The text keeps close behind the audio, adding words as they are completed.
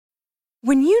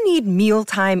When you need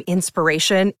mealtime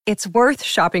inspiration, it's worth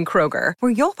shopping Kroger,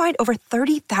 where you'll find over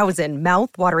 30,000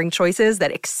 mouth-watering choices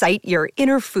that excite your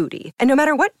inner foodie. And no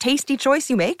matter what tasty choice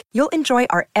you make, you'll enjoy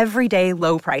our everyday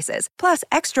low prices, plus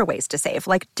extra ways to save,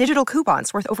 like digital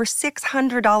coupons worth over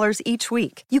 $600 each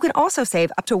week. You can also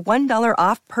save up to $1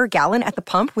 off per gallon at the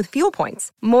pump with fuel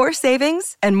points. More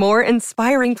savings and more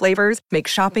inspiring flavors make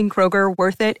shopping Kroger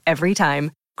worth it every time.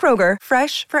 Kroger,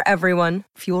 fresh for everyone.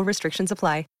 Fuel restrictions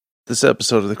apply. This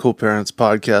episode of the Cool Parents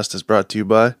Podcast is brought to you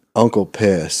by Uncle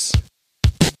Piss.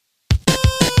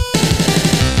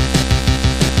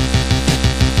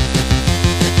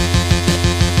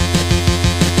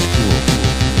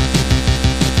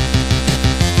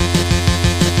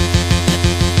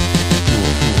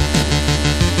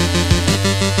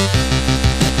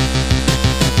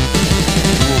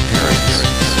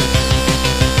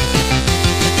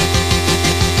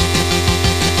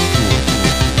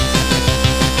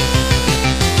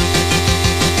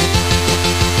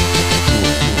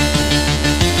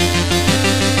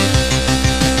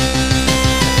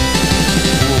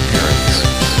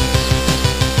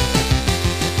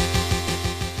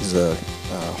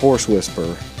 Horse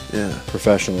whisperer,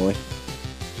 professionally.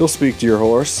 He'll speak to your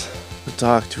horse.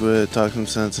 Talk to it, talk some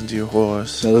sense into your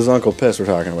horse. Now, this is Uncle Piss we're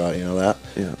talking about, you know that?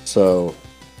 Yeah. So,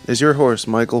 is your horse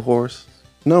Michael Horse?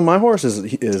 No, my horse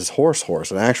is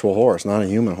horse, an actual horse, not a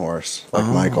human horse, like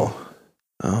Michael.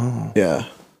 Oh. Yeah.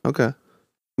 Okay.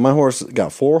 My horse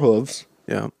got 4 hooves.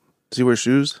 Yeah. Does he wear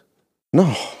shoes?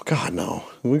 No, God, no.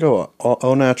 We go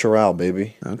au natural,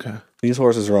 baby. Okay. These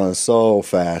horses run so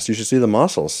fast. You should see the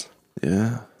muscles.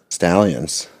 Yeah.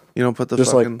 Stallions. You don't put the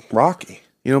just like Rocky.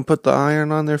 You don't put the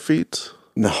iron on their feet?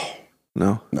 No.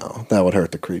 No? No, that would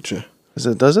hurt the creature.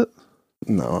 Does it?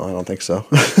 No, I don't think so.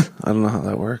 I don't know how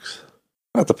that works.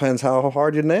 That depends how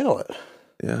hard you nail it.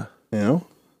 Yeah. You know?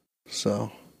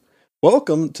 So,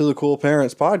 welcome to the Cool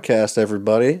Parents Podcast,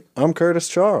 everybody. I'm Curtis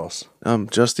Charles. I'm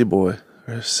Justy Boy,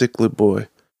 or Sickly Boy,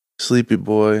 Sleepy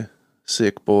Boy,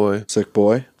 Sick Boy. Sick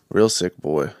boy? Real sick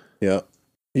boy. Yeah.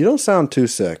 You don't sound too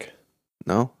sick.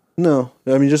 No? No.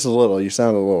 I mean, just a little. You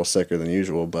sound a little sicker than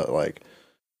usual, but like,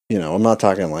 you know, I'm not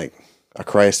talking like a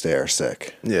Christ air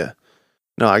sick. Yeah.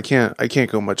 No, I can't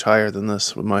go much higher than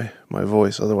this with my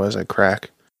voice, otherwise I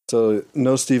crack. So,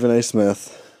 no Stephen A.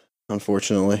 Smith,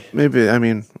 unfortunately. Maybe, I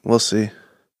mean, we'll see.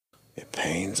 It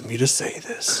pains me to say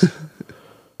this.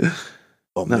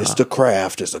 But Mr.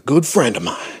 Kraft is a good friend of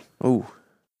mine. Oh,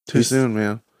 too soon,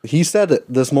 man. He said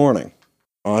it this morning.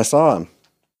 Oh, I saw him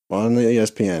on the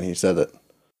ESPN. He said it.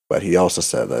 But he also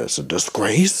said that it's a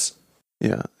disgrace.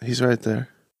 Yeah, he's right there.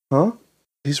 Huh?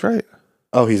 He's right.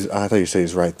 Oh, I thought you said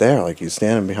he's right there, like he's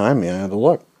standing behind me. I had to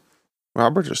look.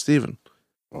 Robert or Steven?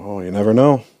 Oh, you never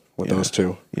know with those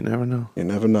two. You never know. You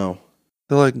never know.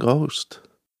 They're like ghosts.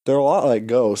 They're a lot like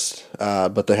ghosts,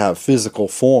 but they have physical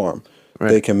form.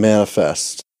 Right. They can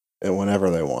manifest whenever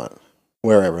they want,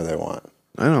 wherever they want.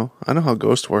 I know how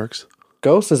ghost works.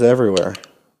 Ghost is everywhere.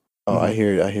 Oh, I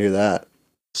hear that.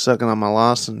 Sucking on my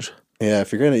lozenge. Yeah,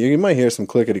 if you might hear some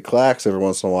clickety clacks every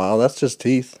once in a while. That's just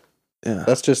teeth. Yeah,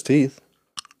 that's just teeth.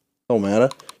 Don't matter.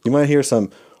 You might hear some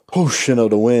whooshing of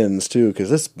the winds too,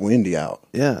 because it's windy out.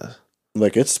 Yeah,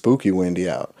 like it's spooky windy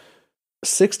out.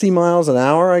 60 miles an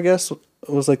hour, I guess,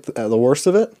 was like the worst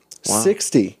of it. Wow.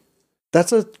 60.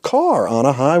 That's a car on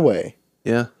a highway.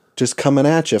 Yeah, just coming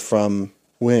at you from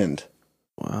wind.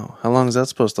 Wow, how long is that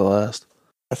supposed to last?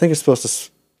 I think it's supposed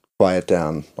to quiet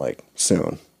down like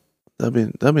soon. That'd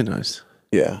be nice.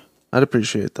 Yeah, I'd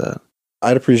appreciate that.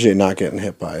 I'd appreciate not getting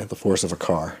hit by the force of a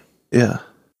car. Yeah,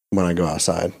 when I go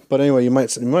outside. But anyway, you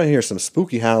might hear some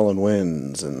spooky howling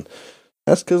winds, and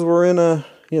that's because we're in a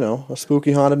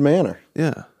spooky haunted manor.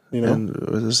 Yeah, and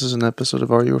this is an episode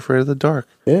of Are You Afraid of the Dark?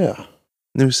 Yeah,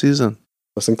 new season.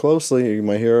 Listen closely. You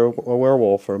might hear a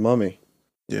werewolf or a mummy.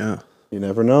 Yeah, you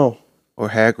never know. Or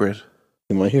Hagrid.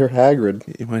 You might hear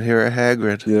Hagrid. You might hear a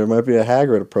Hagrid. Yeah, there might be a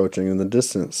Hagrid approaching in the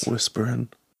distance. Whispering.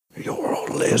 You're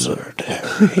a lizard,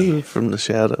 Harry. From the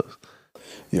shadows.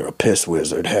 You're a piss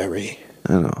wizard, Harry.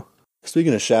 I know.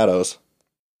 Speaking of shadows,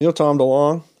 you know Tom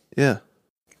DeLonge? Yeah.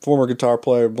 Former guitar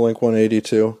player of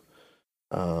Blink-182.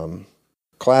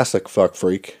 Classic fuck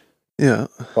freak. Yeah.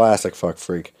 Classic fuck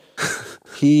freak.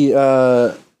 He he's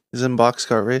in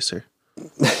Boxcar Racer.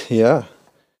 Yeah.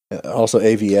 Also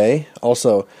AVA.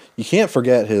 Also, you can't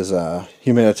forget his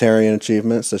humanitarian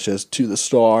achievements, such as To the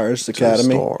Stars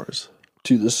Academy.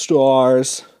 To the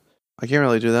Stars. I can't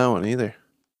really do that one either.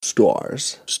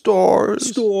 Stars.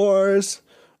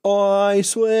 I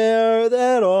swear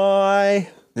that I...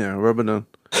 Yeah, rub it on.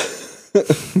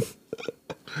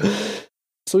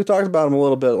 So we talked about him a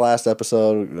little bit last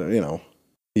episode,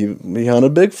 He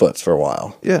hunted Bigfoots for a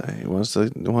while. Yeah, he wants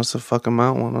to fuck a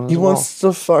mount one on his He wall. wants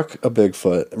to fuck a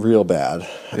Bigfoot real bad.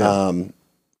 Yeah.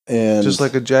 And just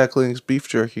like a Jack Link's beef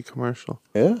jerky commercial.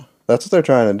 Yeah, that's what they're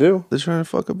trying to do. They're trying to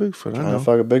fuck a Bigfoot. Trying to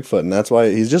fuck a Bigfoot, and that's why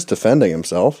he's just defending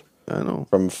himself. I know.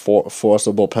 From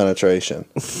forcible penetration.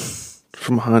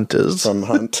 From hunters. From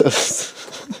hunters.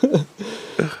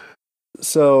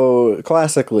 So,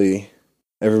 classically,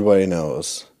 everybody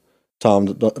knows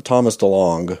Thomas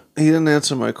DeLonge. He didn't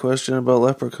answer my question about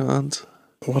leprechauns.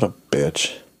 What a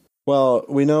bitch. Well,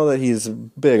 we know that he's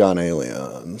big on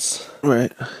aliens.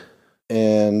 Right.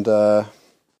 And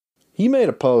he made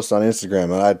a post on Instagram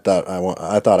that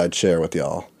I thought I'd share with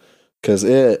y'all. Because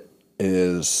it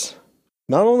is...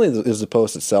 Not only is the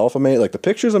post itself amazing, like the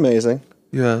picture's amazing.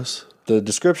 Yes. The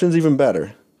description's even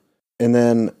better. And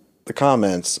then the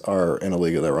comments are in a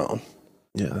league of their own.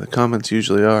 Yeah, the comments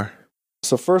usually are.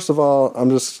 So first of all, I'm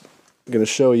just going to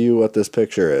show you what this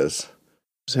picture is.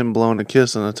 It's him blowing a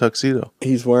kiss in a tuxedo.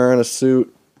 He's wearing a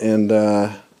suit and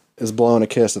is blowing a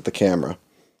kiss at the camera.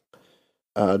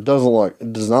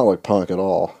 Does not look punk at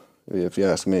all, if you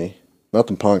ask me.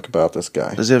 Nothing punk about this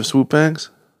guy. Does he have swoop bangs?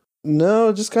 No,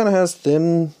 it just kind of has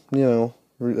thin,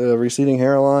 receding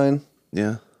hairline.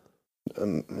 Yeah.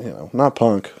 Not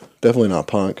punk. Definitely not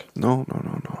punk. No.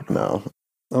 No.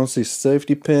 I don't see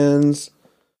safety pins.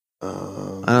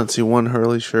 I don't see one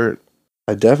Hurley shirt.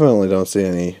 I definitely don't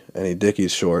see any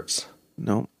Dickies shorts.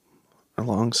 Nope. Or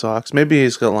long socks. Maybe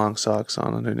he's got long socks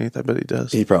on underneath. I bet he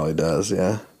does. He probably does,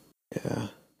 yeah. Yeah.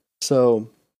 So,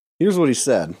 here's what he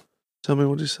said. Tell me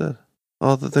what he said.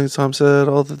 All the things Tom said,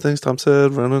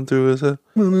 running through his head.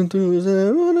 Running through his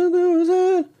head, running through his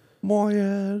head. More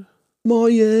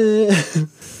yet.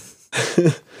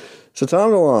 So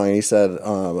Tom DeLonge, he said,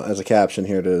 as a caption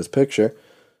here to his picture,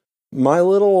 "My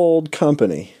little old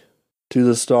company, To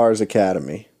the Stars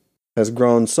Academy, has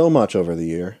grown so much over the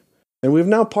year, and we've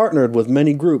now partnered with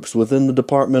many groups within the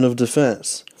Department of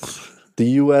Defense, the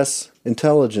U.S.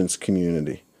 intelligence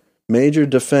community, major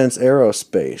defense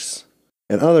aerospace,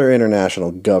 and other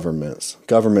international governments."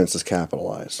 Governments is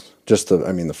capitalized. Just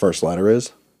the first letter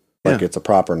is. Like it's a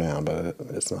proper noun, but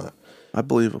it's not. I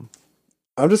believe him.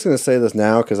 I'm just going to say this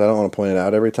now because I don't want to point it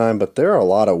out every time, but there are a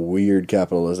lot of weird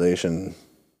capitalization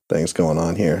things going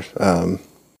on here.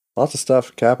 Lots of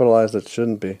stuff capitalized that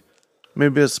shouldn't be.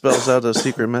 Maybe it spells out a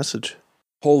secret message.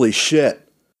 Holy shit.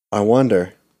 I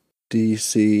wonder.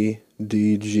 DC,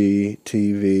 DG,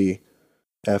 TV,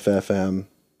 FFM,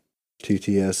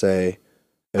 TTSA.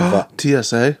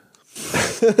 TSA?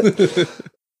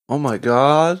 Oh my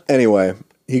God. Anyway,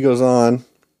 he goes on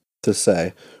to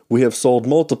say, "We have sold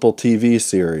multiple TV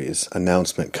series,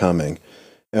 announcement coming,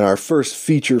 and our first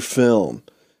feature film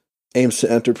aims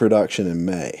to enter production in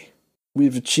May.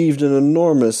 We've achieved an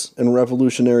enormous and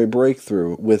revolutionary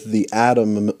breakthrough with the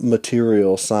Atom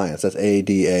Material Science," that's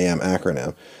ADAM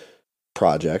acronym,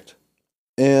 project.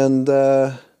 And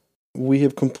we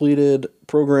have completed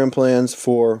program plans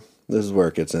for, this is where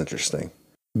it gets interesting,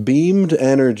 beamed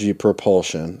energy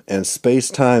propulsion and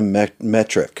space-time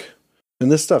metric.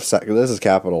 And this is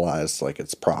capitalized like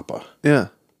it's proper. Yeah.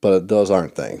 But those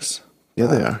aren't things. Yeah,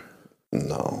 they are.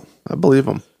 No. I believe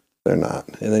them. They're not.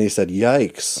 And then he said,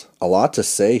 "Yikes, a lot to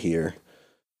say here.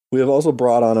 We have also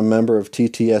brought on a member of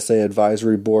TTSA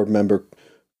Advisory Board member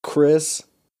Chris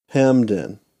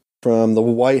Hemden from the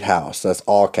White House," that's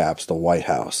all caps, the White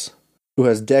House, "who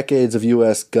has decades of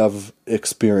U.S. gov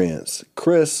experience.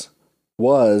 Chris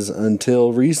was,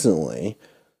 until recently,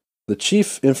 the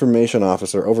Chief Information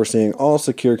Officer overseeing all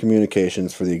secure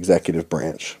communications for the executive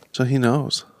branch. So he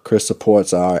knows. Chris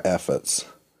supports our efforts."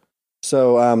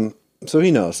 So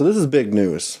he knows. So this is big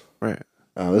news. Right.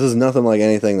 This is nothing like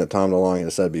anything that Tom DeLonge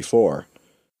has said before,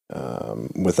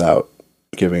 without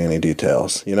giving any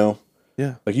details,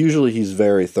 Yeah. Like usually he's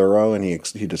very thorough and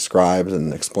he describes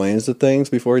and explains the things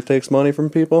before he takes money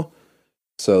from people.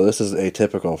 So this is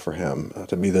atypical for him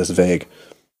to be this vague.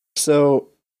 So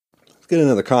let's get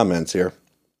into the comments here.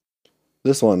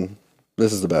 This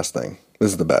is the best thing.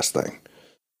 This is the best thing.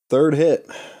 Third hit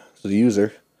is the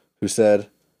user who said,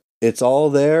 "It's all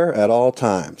there at all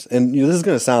times." And this is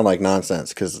going to sound like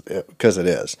nonsense because it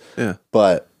is. Yeah.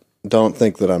 But don't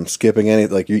think that I'm skipping any.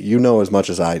 Like you know as much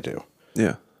as I do.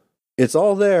 Yeah. "It's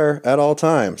all there at all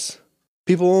times.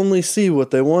 People only see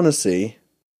what they want to see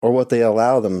or what they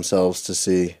allow themselves to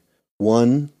see.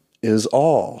 One is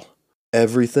all.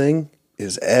 Everything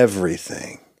is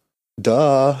everything.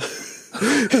 Duh.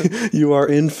 You are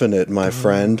infinite, my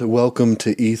friend. Welcome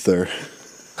to ether."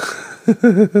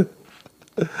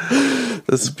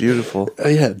 That's beautiful.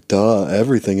 Yeah, duh.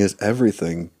 Everything is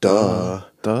everything. Duh.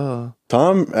 Duh.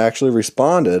 Tom actually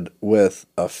responded with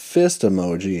a fist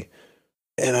emoji,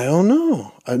 and I don't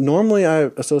know. Normally,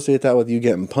 I associate that with you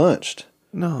getting punched,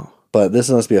 No. but this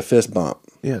must be a fist bump.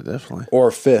 Yeah, definitely. Or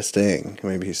fisting.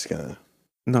 Maybe he's gonna...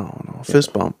 No.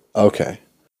 Fist bump. Okay.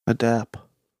 A dap.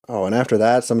 Oh, and after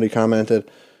that, somebody commented,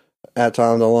 at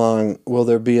Tom DeLonge, will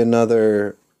there be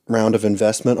another round of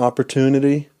investment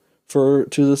opportunity to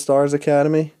the Stars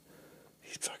Academy?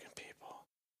 These fucking people.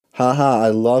 Haha, I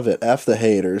love it. F the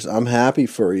haters. I'm happy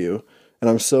for you. And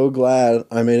I'm so glad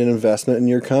I made an investment in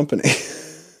your company.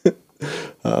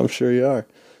 I'm sure you are.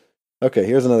 Okay,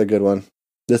 here's another good one.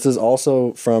 This is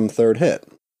also from Third Hit.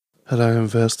 Had I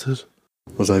invested?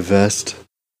 Was I vest?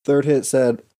 Third Hit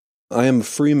said, I am a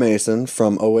Freemason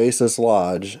from Oasis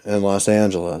Lodge in Los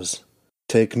Angeles.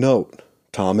 Take note,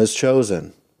 Tom is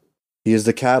chosen. He is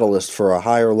the catalyst for a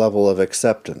higher level of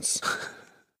acceptance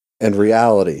and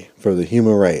reality for the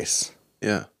human race.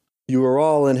 Yeah. You are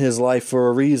all in his life for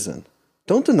a reason.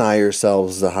 Don't deny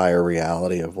yourselves the higher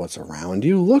reality of what's around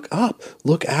you. Look up,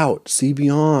 look out, see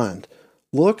beyond.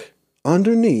 Look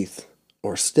underneath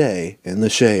or stay in the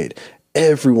shade.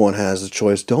 Everyone has a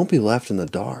choice. Don't be left in the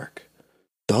dark.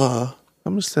 Duh.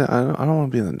 I'm just saying, I don't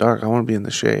want to be in the dark. I want to be in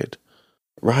the shade.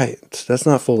 Right. That's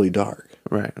not fully dark.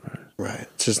 Right. Right.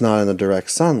 It's just not in the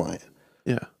direct sunlight.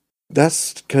 Yeah.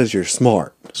 That's because you're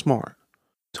smart. Smart.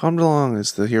 Tom DeLonge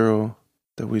is the hero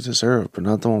that we deserve, but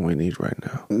not the one we need right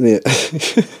now. Yeah.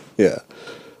 Yeah.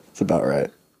 It's about right.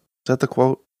 Is that the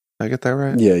quote? Did I get that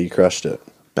right? Yeah, you crushed it.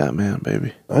 Batman,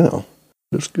 baby. I know.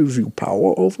 This gives you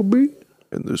power over me.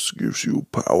 And this gives you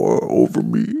power over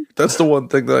me. That's the one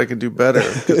thing that I can do better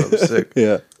because I'm sick.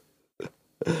 Yeah.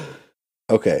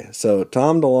 Okay, so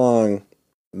Tom DeLonge,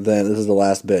 then this is the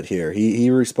last bit here. He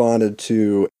responded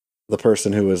to the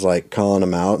person who was like calling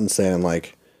him out and saying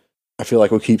like, I feel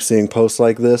like we keep seeing posts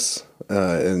like this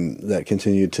and that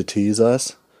continued to tease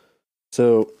us.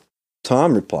 So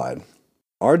Tom replied,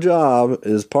 our job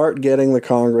is part getting the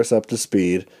Congress up to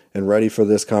speed and ready for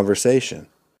this conversation.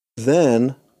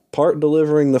 Then part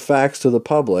delivering the facts to the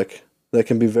public that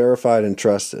can be verified and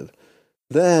trusted.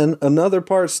 Then another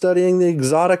part studying the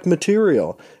exotic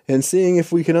material and seeing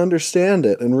if we can understand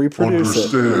it and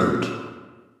reproduce it.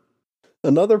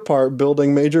 Another part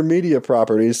building major media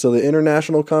properties so the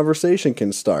international conversation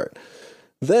can start.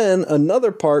 Then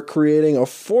another part creating a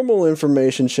formal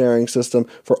information sharing system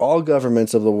for all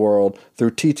governments of the world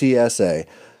through TTSA.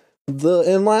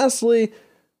 And lastly,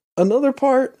 another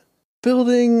part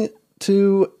building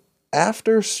to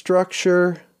after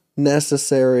structure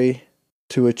necessary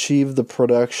to achieve the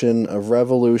production of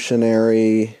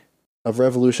revolutionary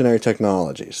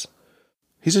technologies.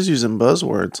 He's just using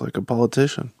buzzwords like a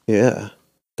politician. Yeah.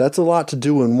 That's a lot to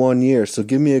do in 1 year, so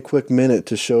give me a quick minute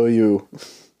to show you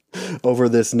over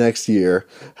this next year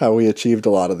how we achieved a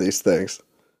lot of these things.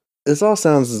 This all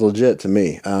sounds legit to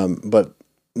me, but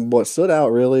what stood out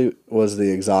really was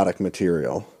the exotic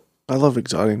material. I love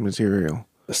exotic material.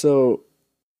 So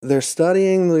they're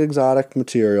studying the exotic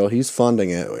material. He's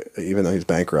funding it, even though he's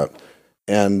bankrupt.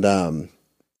 And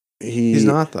he's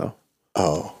not, though.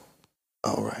 Oh,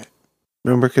 right.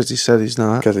 Remember, because he said he's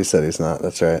not? Because he said he's not.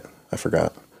 That's right. I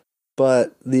forgot.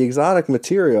 But the exotic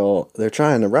material, they're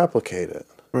trying to replicate it.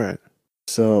 Right.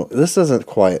 So this doesn't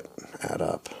quite add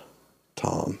up,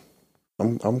 Tom.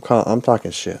 I'm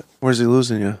talking shit. Where's he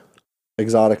losing you?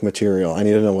 Exotic material. I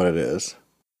need to know what it is.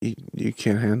 You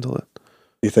can't handle it.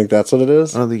 You think that's what it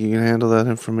is? I don't think you can handle that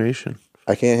information.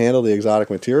 I can't handle the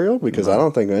exotic material? Because I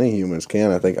don't think any humans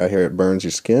can. I hear it burns your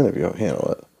skin if you don't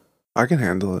handle it. I can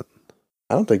handle it.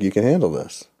 I don't think you can handle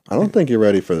this. I don't think you're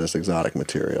ready for this exotic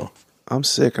material. I'm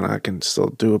sick and I can still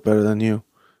do it better than you.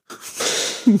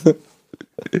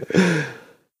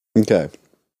 Okay.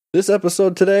 This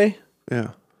episode today, yeah,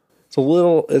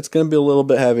 it's going to be a little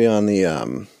bit heavy on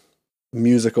the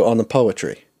musical, on the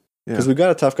poetry. Because we've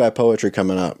got a tough guy poetry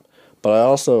coming up. But I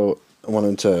also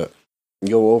wanted to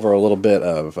go over a little bit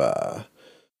of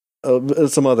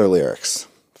some other lyrics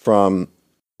from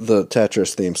the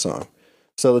Tetris theme song.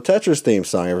 So the Tetris theme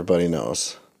song, everybody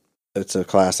knows. It's a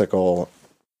classical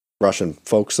Russian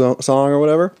folk song or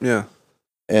whatever. Yeah.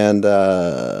 And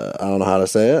I don't know how to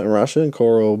say it in Russian.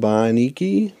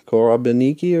 Korobaniki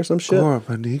or some shit.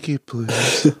 Korobaniki,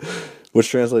 please. Which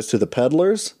translates to the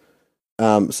peddlers.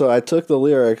 So I took the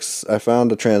lyrics, I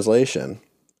found a translation,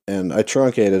 and I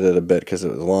truncated it a bit because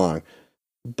it was long.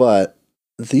 But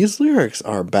these lyrics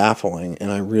are baffling,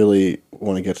 and I really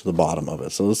want to get to the bottom of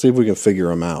it. So let's see if we can figure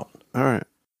them out. All right.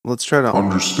 Let's try to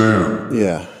understand.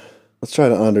 Yeah. Let's try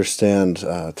to understand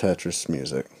Tetris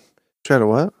music. Try to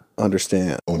what?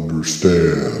 Understand.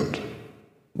 Understand.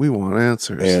 We want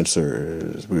answers.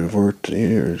 Answers. We've worked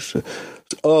years.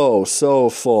 Oh, so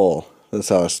full. That's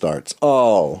how it starts.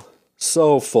 Oh,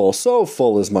 so full. So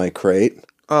full is my crate.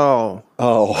 Oh.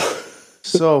 Oh.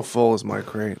 So full is my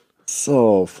crate.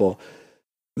 So full.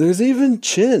 There's even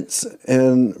chintz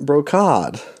and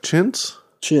brocade. Chintz?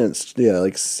 Chintz, yeah,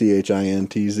 like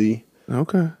CHINTZ.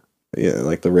 Okay. Yeah,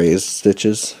 like the raised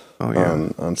stitches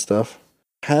Oh, on stuff.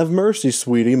 Have mercy,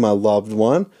 sweetie, my loved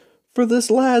one, for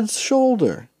this lad's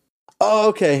shoulder. Oh,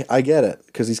 okay, I get it,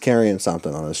 because he's carrying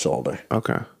something on his shoulder.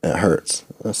 Okay. It hurts,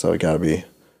 so gotta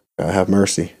have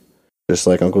mercy, just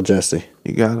like Uncle Jesse.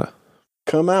 You gotta.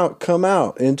 Come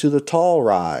out into the tall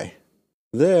rye.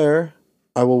 There,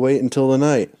 I will wait until the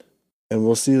night, and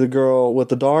we'll see the girl with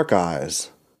the dark eyes.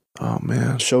 Oh,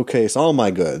 man. Showcase all my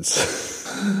goods.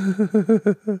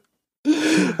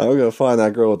 I'm going to find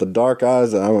that girl with the dark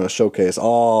eyes, and I'm going to showcase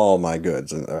all my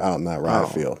goods out in that rye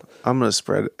field. I'm going to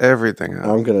spread everything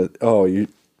out. You're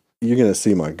going to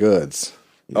see my goods.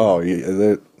 Yeah. Oh,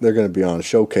 they're going to be on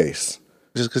showcase.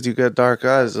 Just because you got dark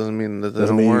eyes doesn't mean that they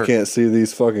doesn't don't mean work. You can't see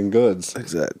these fucking goods.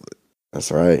 Exactly.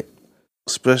 That's right.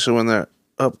 Especially when they're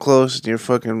up close in your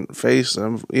fucking face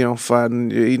and, fighting,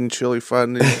 you're eating chili,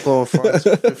 fighting, and you're blowing fries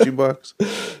for $50.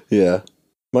 Yeah.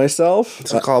 Myself?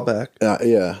 It's a callback.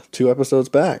 Yeah. 2 episodes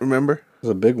back. Remember? It was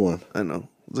a big one. I know.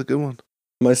 It's a good one.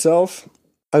 Myself,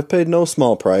 I've paid no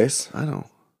small price. I know.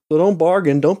 So don't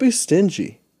bargain. Don't be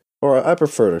stingy. Or I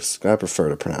prefer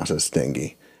to pronounce it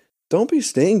stingy. Don't be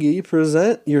stingy.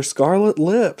 Present your scarlet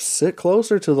lips. Sit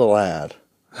closer to the lad.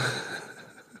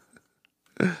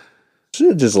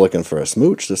 She's just looking for a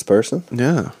smooch, this person.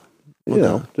 Yeah.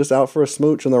 Just out for a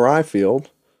smooch in the rye field.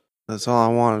 That's all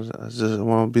I wanted. I just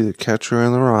want to be the catcher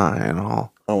in the rye and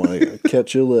all. I want to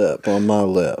catch your lip on my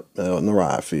lip out in the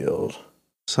rye field.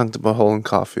 Sunk to a hole in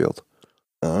Caulfield.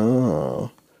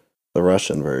 Oh. The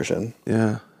Russian version.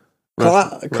 Yeah.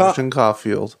 Russian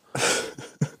Caulfield.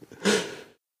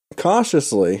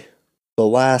 Cautiously, the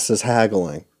lass is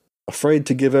haggling. Afraid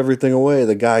to give everything away,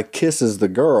 the guy kisses the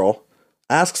girl,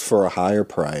 asks for a higher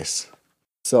price.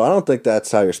 So I don't think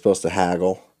that's how you're supposed to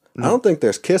haggle. No. I don't think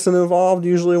there's kissing involved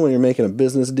usually when you're making a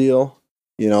business deal.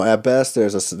 At best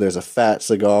there's a fat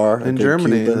cigar. In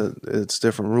Germany, it's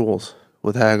different rules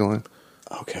with haggling.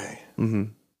 Okay. Mm-hmm.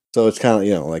 So it's kind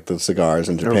of like the cigars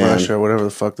in Japan. Or Russia, whatever the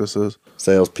fuck this is.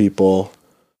 Salespeople,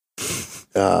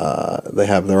 they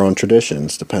have their own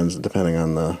traditions depending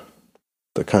on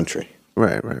the country.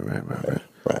 Right.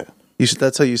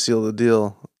 That's how you seal the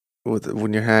deal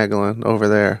when you're haggling over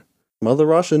there. Mother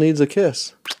Russia needs a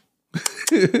kiss.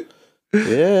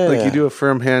 Yeah. Like you do a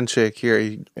firm handshake here.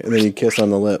 And then you kiss on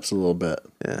the lips a little bit.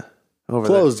 Yeah.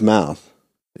 Closed mouth.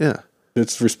 Yeah.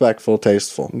 It's respectful,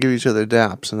 tasteful. And give each other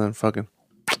daps and then fucking.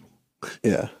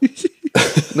 Yeah.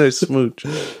 Nice smooch.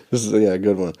 This is a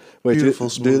good one. Wait, do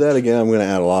that again. I'm going to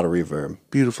add a lot of reverb.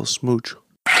 Beautiful smooch.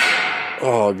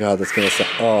 Oh, God,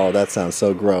 that sounds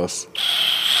so gross.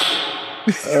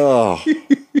 Oh.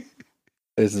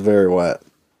 It's very wet.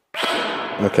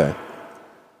 Okay.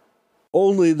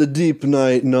 Only the deep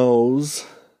night knows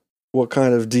what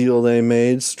kind of deal they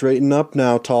made. Straighten up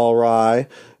now, tall rye,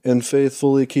 and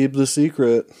faithfully keep the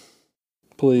secret.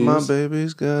 Please. My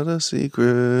baby's got a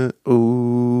secret.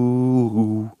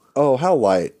 Ooh. Oh, how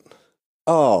light.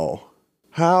 Oh,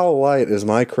 how light is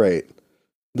my crate.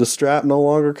 The strap no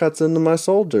longer cuts into my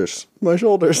shoulders. My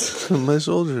shoulders. My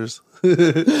soldiers.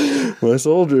 My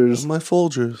soldiers. My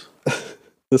Folgers.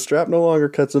 The strap no longer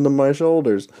cuts into my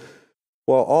shoulders.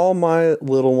 While all my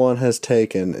little one has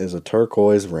taken is a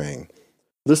turquoise ring.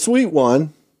 The sweet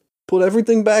one put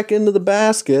everything back into the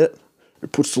basket.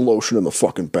 It puts the lotion in the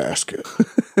fucking basket.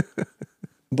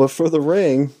 But for the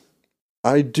ring,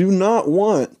 I do not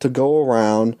want to go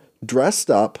around dressed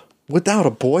up without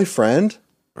a boyfriend.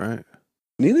 Right.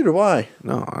 Neither do I.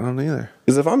 No, I don't either.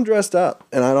 Because if I'm dressed up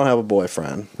and I don't have a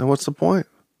boyfriend. Then what's the point?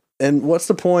 And what's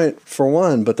the point for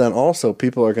one? But then also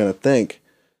people are going to think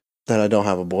that I don't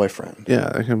have a boyfriend.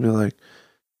 Yeah, they can be like,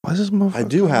 why is this motherfucker? I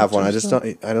do have one. I just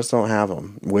don't have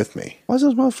him with me. Why is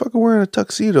this motherfucker wearing a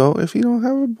tuxedo if he don't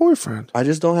have a boyfriend? I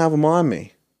just don't have him on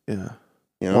me. Yeah.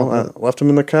 I left him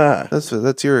in the car.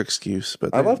 That's your excuse.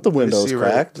 But I left the windows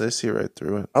cracked. They see right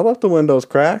through it. I left the windows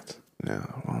cracked. Yeah,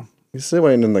 well. He's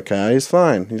sitting in the car. He's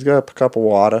fine. He's got a cup of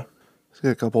water. He's got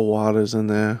a couple waters in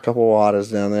there. A couple waters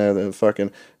down there. They're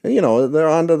fucking, they're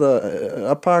under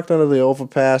I parked under the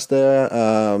overpass there.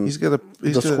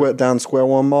 Down Square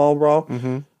One Mall, bro.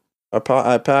 Mm-hmm.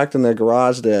 I parked in their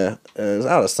garage there. It was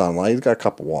out of sunlight. He's got a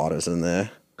couple waters in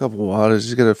there. couple waters.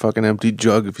 He's got a fucking empty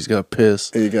jug if he's got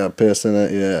piss. You got piss in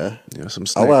it, yeah. You know, some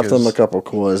I left Snickers. him a couple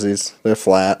Quizzies. They're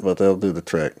flat, but they'll do the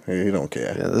trick. He don't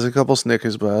care. Yeah, there's a couple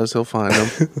Snickers bars. He'll find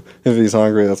them. If he's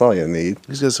hungry, that's all you need.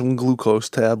 He's got some glucose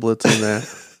tablets in there.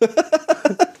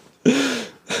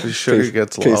 His sugar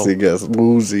gets In case low. he gets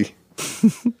woozy.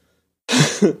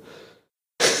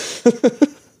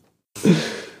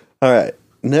 All right.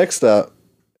 Next up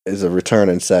is a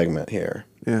returning segment here.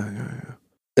 Yeah.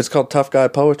 It's called Tough Guy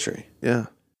Poetry. Yeah.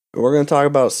 We're going to talk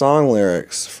about song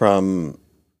lyrics from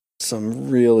some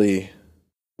really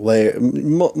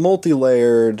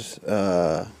multi-layered,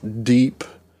 deep,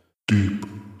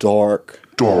 dark,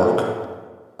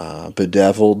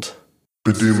 bedeviled,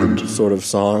 sort of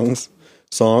songs.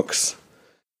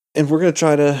 And we're going to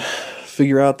try to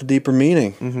figure out the deeper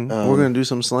meaning. Mm-hmm. We're going to do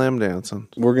some slam dancing.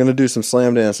 We're going to do some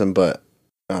slam dancing, but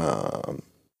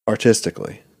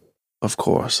artistically, Of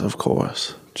course.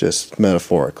 just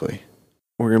metaphorically.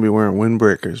 We're going to be wearing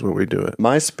windbreakers when we do it.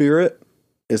 My spirit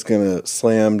is going to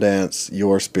slam dance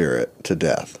your spirit to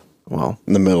death Well,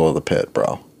 in the middle of the pit,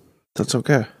 bro. that's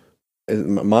okay.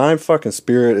 My fucking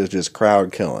spirit is just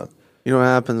crowd killing. You know what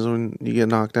happens when you get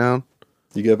knocked down?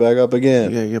 You get back up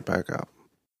again. You gotta get back up.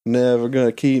 Never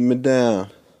gonna keep me down.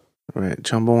 Right,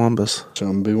 Chumbawambas.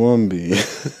 Chumby Wumby.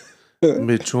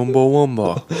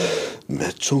 Michumbawamba.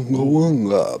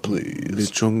 Mechungawunga,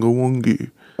 please.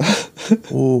 Michungawungi.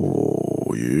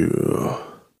 Oh, yeah.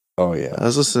 Oh, yeah. I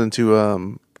was listening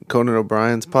to Conan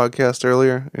O'Brien's podcast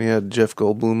earlier, and he had Jeff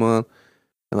Goldblum on.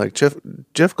 And, like, Jeff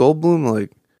Goldblum,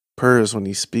 like, purrs when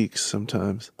he speaks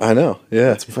sometimes. I know,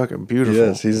 yeah. It's fucking beautiful.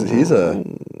 Yes, he's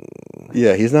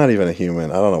not even a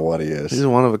human. I don't know what he is. He's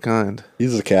one of a kind.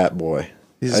 He's a cat boy.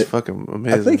 He's fucking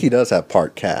amazing. I think he does have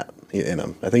part cat in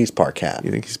him. I think he's part cat.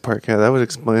 You think he's part cat? That would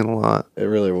explain a lot. It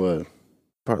really would.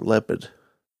 Part leopard.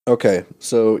 Okay,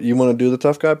 so you want to do the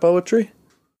tough guy poetry?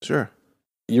 Sure.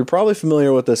 You're probably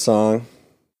familiar with this song.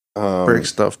 Break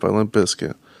Stuff by Limp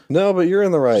Bizkit. No, but you're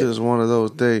in the right. Just one of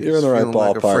those days. You're in the right feeling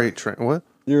like a ballpark. freight train. What?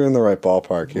 You're in the right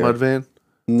ballpark here. Mudvayne?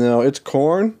 No, it's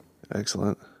Korn.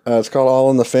 Excellent. It's called All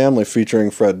in the Family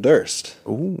featuring Fred Durst,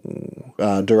 Ooh.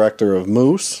 director of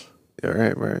Moose.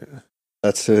 Yeah, right.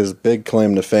 That's his big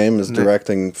claim to fame, is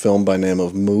directing film by name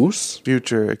of Moose.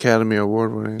 Future Academy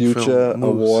Award winning Future film. Moose.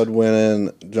 award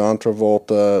winning John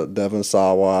Travolta, Devon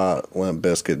Sawa, Limp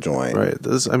Bizkit joint. Right.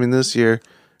 This year,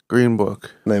 Green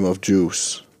Book. Name of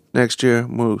Juice. Next year,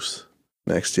 Moose.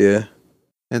 Next year.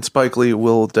 And Spike Lee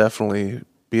will definitely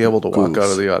be able to walk Goose.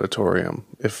 out of the auditorium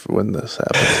when this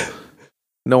happens.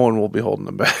 No one will be holding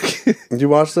him back. Did you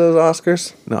watch those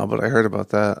Oscars? No, but I heard about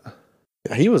that.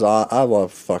 He was. I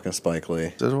love fucking Spike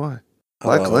Lee. So do I. I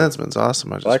Black love Klansman's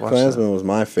awesome. I just Black watched Klansman was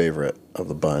my favorite of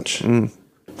the bunch, that.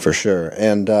 for sure.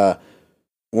 And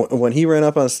when he ran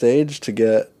up on stage to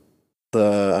get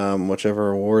the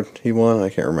whichever award he won, I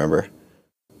can't remember.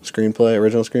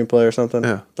 Original screenplay or something?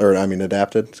 Yeah. Or,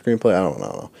 adapted screenplay? I don't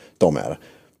know. Don't matter.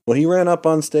 When he ran up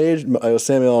on stage, it was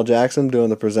Samuel L. Jackson doing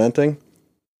the presenting,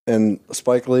 and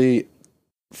Spike Lee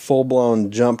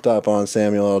full-blown jumped up on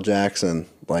Samuel L. Jackson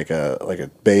like a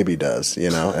baby does,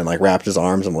 and like wrapped his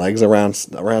arms and legs around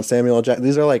Samuel L. Jackson.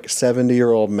 These are like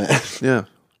 70-year-old men. Yeah.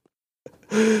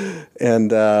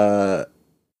 And that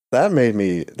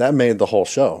made the whole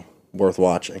show worth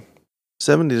watching.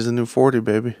 70 is the new 40,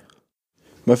 baby.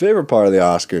 My favorite part of the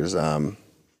Oscars,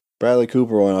 Bradley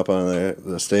Cooper went up on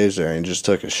the stage there and just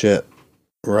took a shit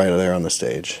right there on the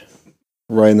stage.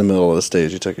 Right in the middle of the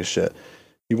stage, he took a shit.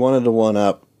 He wanted to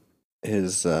one-up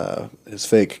his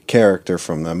fake character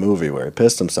from the movie where he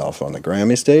pissed himself on the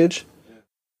Grammy stage.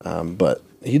 But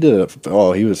he did it.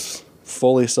 Oh, he was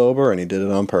fully sober, and he did it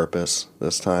on purpose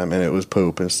this time, and it was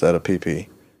poop instead of pee-pee.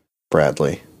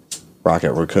 Bradley,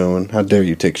 Rocket Raccoon, how dare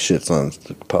you take shits on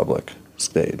the public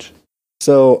stage?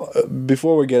 So,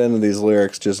 before we get into these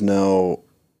lyrics, just know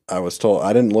I was told,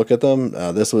 I didn't look at them.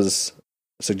 This was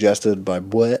suggested by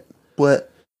Bwet.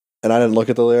 And I didn't look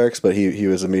at the lyrics, but he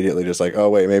was immediately just like, oh,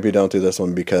 wait, maybe don't do this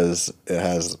one because it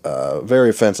has a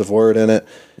very offensive word in it.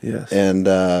 Yes. And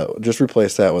just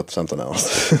replace that with something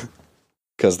else.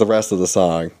 Because the rest of the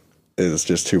song is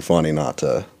just too funny not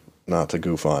to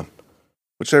goof on.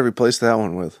 What should I replace that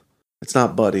one with? It's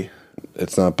not Buddy.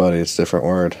 It's not Buddy, it's a different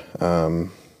word.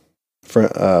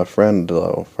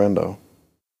 Friendo.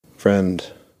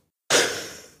 Friend.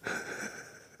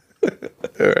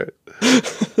 All right.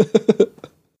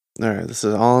 All right, this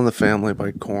is All in the Family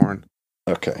by Korn.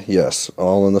 Okay, yes.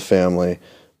 All in the Family,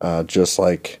 just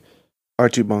like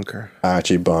Archie Bunker.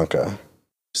 Archie Bunker.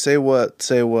 Say what?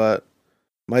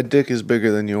 My dick is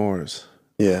bigger than yours.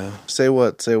 Yeah. Say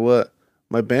what?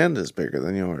 My band is bigger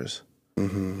than yours.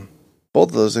 Mm-hmm. Both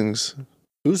of those things.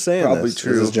 Who's saying Probably this?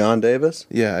 true. Is this John Davis?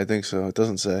 Yeah, I think so. It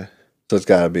doesn't say. So it's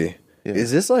got to be. Yeah.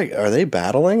 Is this like, are they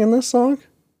battling in this song?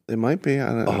 They might be. I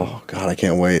don't know. Oh, God, I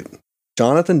can't wait.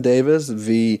 Jonathan Davis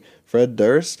v. Fred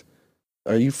Durst?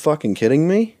 Are you fucking kidding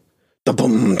me?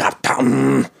 Da-boom,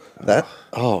 da-dum. That,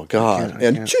 oh, God. I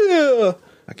can't. Cheer!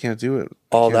 I can't do it.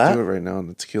 All I can't that? do it right now, and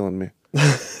it's killing me.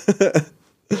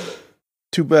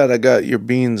 Too bad I got your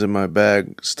beans in my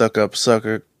bag, stuck up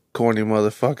sucker, corny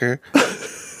motherfucker.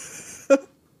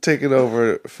 Taking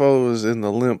over foes in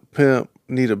the limp pimp,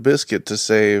 need a biscuit to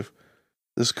save.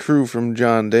 This crew from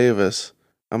John Davis.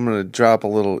 I'm gonna drop a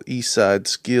little east side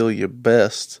skill you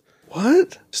best.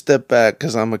 What? Step back,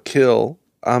 cause I'm a kill.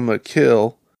 I'm a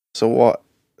kill. So what?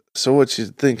 So what you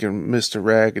thinking, Mr.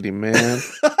 Raggedy Man?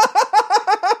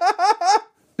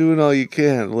 Doing all you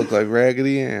can to look like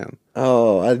Raggedy Ann.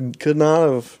 Oh, I could not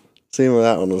have seen where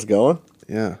that one was going.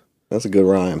 Yeah. That's a good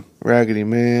rhyme. Raggedy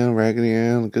Man, Raggedy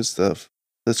Ann, good stuff.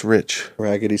 That's rich.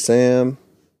 Raggedy Sam.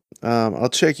 I'll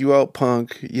check you out,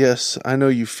 punk. Yes, I know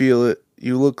you feel it.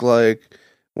 You look like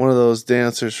one of those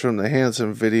dancers from the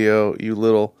Hanson video, you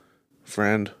little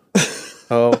friend.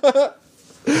 Oh.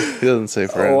 He doesn't say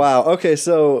friend. Oh, wow. Okay,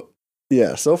 so,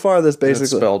 yeah, so far this basically...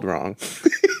 It's spelled wrong.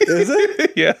 Is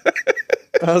it? Yeah.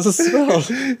 How's it spelled?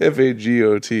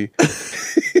 Fagot.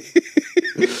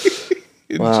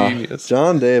 Wow. Genius.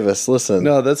 John Davis, listen.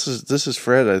 No, this is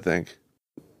Fred, I think.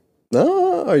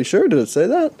 No, are you sure? Did it say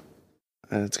that?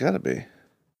 It's got to be.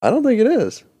 I don't think it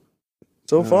is.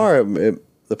 So No. far,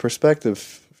 the perspective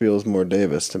feels more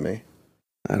Davis to me.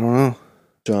 I don't know.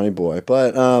 Johnny Boy.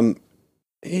 But,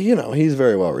 he's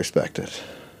very well respected,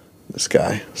 this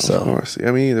guy. So Of course.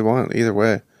 I mean, either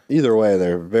way. either way,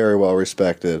 they're very well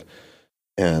respected.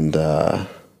 And,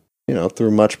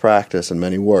 through much practice and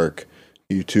many work,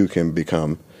 you too can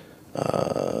become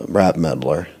rap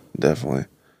meddler. Definitely.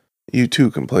 You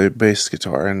too can play bass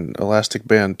guitar and elastic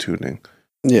band tuning.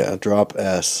 Yeah, drop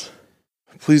S.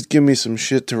 Please give me some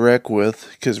shit to wreck with,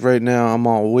 because right now I'm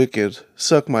all wicked.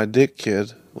 Suck my dick,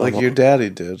 kid, like your daddy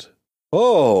did.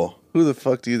 Oh, Who the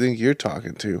fuck do you think you're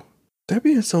talking to? they're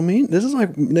being so mean. This is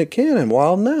like Nick Cannon,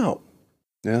 Wild 'N Out.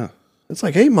 Yeah, It's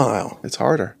like 8 Mile. it's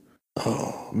harder.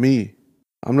 Oh, Me.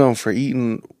 I'm known for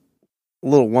eating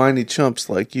little whiny chumps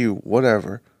like you,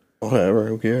 whatever. whatever,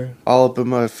 who cares? All up in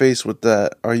my face with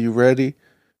that. Are you ready?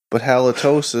 But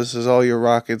halitosis is all you're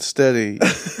rocking steady,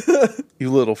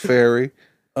 you little fairy.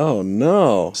 Oh,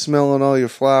 no. Smelling all your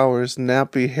flowers,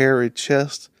 nappy, hairy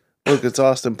chest. Look, it's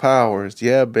Austin Powers.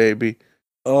 Yeah, baby.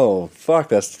 Oh, fuck,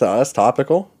 that's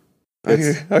topical. I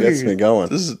hear Gets me you. going.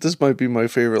 This might be my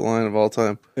favorite line of all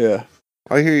time. Yeah.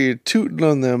 I hear you tooting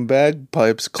on them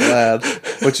bagpipes, clad,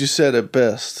 but you said it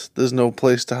best. There's no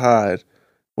place to hide.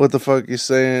 What the fuck you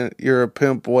saying? You're a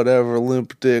pimp, whatever,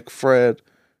 limp dick, Fred.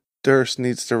 Durst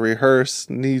needs to rehearse,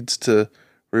 needs to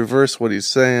reverse what he's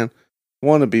saying.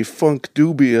 Want to be funk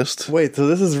dubious. Wait, so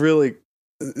this is really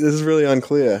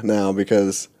unclear now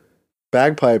because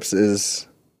bagpipes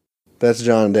that's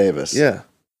John Davis. Yeah.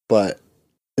 But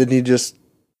didn't he just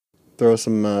throw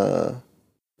some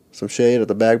shade at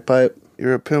the bagpipe?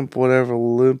 You're a pimp, whatever,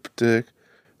 limp dick.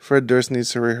 Fred Durst needs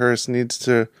to rehearse, needs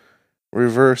to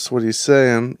reverse what he's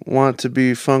saying. Want to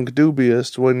be funk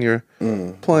dubious when you're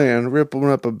playing, ripping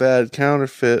up a bad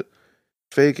counterfeit,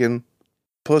 faking.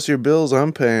 Plus your bills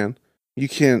I'm paying. You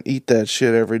can't eat that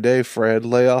shit every day, Fred.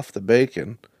 Lay off the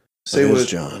bacon. Say what,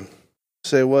 John?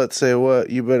 Say what? Say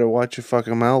what? You better watch your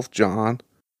fucking mouth, John.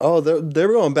 Oh, they're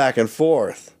going back and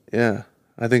forth. Yeah,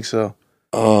 I think so.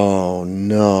 Oh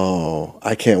no!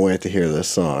 I can't wait to hear this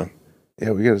song.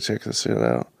 Yeah, we gotta check this shit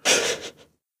out.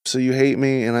 So you hate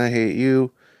me and I hate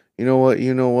you. You know what?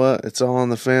 You know what? It's all in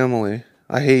the family.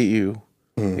 I hate you.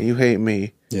 And you hate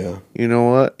me. Yeah. You know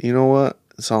what? You know what?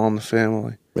 It's all in the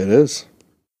family. It is.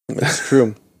 It's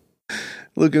true.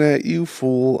 Looking at you,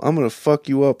 fool. I'm gonna fuck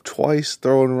you up twice,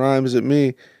 throwing rhymes at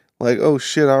me. Like, oh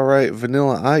shit, alright,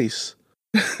 Vanilla Ice.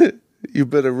 You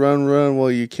better run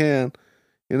while you can.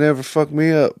 You never fuck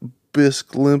me up,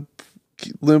 Bisque Limp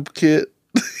Kit.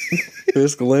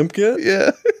 Bisque Limp Kit?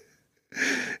 Yeah.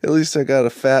 At least I got a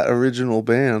fat original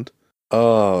band.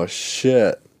 Oh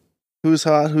shit. Who's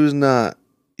hot, who's not?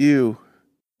 You.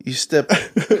 You step...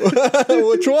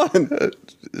 Which one?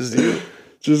 It's you.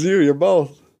 Just you, you're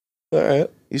both. Alright.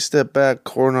 You step back,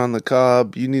 corn on the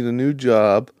cob. You need a new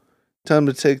job. Time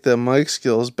to take them mic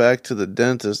skills back to the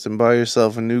dentist and buy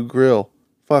yourself a new grill.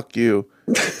 Fuck you.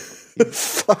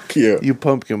 Fuck you. You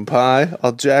pumpkin pie.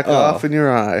 I'll jack off in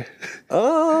your eye.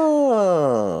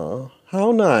 Oh,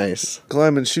 how nice.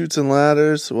 Climbing chutes and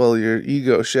ladders while your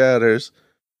ego shatters.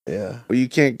 Yeah. But you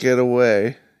can't get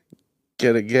away.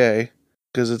 Get a gay.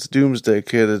 Because it's doomsday,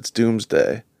 kid. It's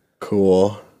doomsday.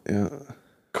 Cool. Yeah.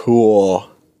 Cool.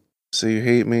 So you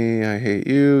hate me, I hate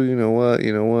you. You know what?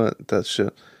 That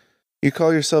shit. You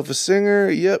call yourself a singer?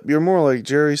 Yep, you're more like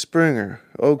Jerry Springer.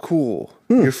 Oh, cool.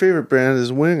 Your favorite brand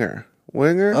is Winger.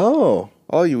 Winger? Oh.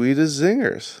 All you eat is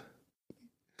zingers.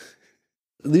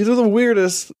 These are the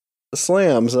weirdest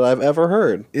slams that I've ever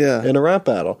heard. Yeah. In a rap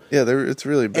battle. Yeah, it's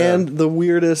really bad. And the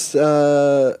weirdest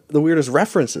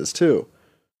references too.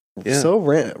 Yeah. So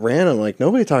random. Like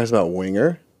nobody talks about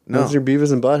Winger. No. Unless you're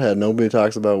Beavis and Butthead, nobody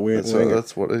talks about Winger.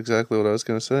 That's exactly what I was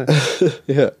gonna say.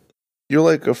 Yeah. You're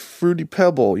like a fruity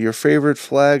pebble. Your favorite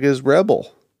flag is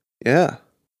rebel. Yeah.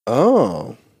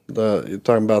 Oh. You're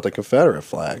talking about the Confederate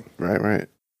flag. Right.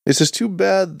 It's just too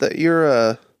bad that you're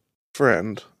a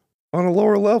friend on a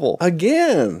lower level.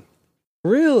 Again.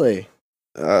 Really?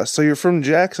 So you're from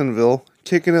Jacksonville,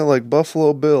 kicking it like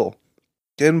Buffalo Bill,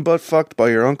 getting butt fucked by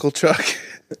your Uncle Chuck.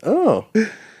 Oh.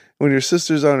 When your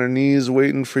sister's on her knees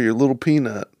waiting for your little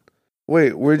peanut.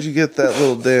 Wait, where'd you get that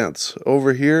little dance?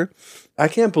 Over here? I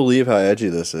can't believe how edgy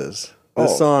this is.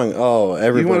 This song,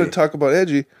 everybody. You want to talk about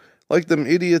edgy? Like them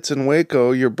idiots in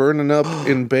Waco, you're burning up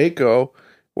in Baco,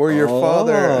 where your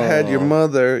father had your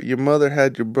mother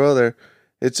had your brother.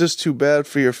 It's just too bad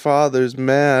for your father's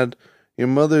mad. Your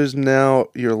mother's now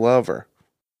your lover.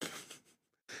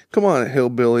 Come on,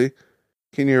 hillbilly.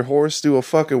 Can your horse do a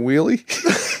fucking wheelie?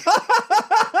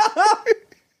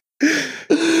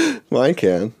 Mine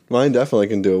can. Mine definitely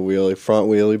can do a wheelie. Front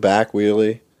wheelie, back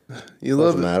wheelie. You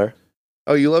love Doesn't it. matter.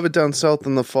 Oh, you love it down south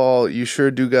in the fall. You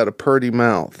sure do got a purty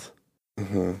mouth.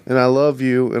 Mm-hmm. And I love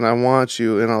you, and I want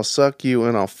you, and I'll suck you,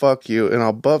 and I'll fuck you, and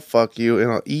I'll butt fuck you,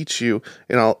 and I'll eat you,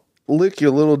 and I'll lick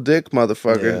your little dick,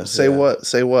 motherfucker. Yeah, Say what?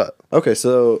 Say what? Okay,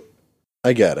 so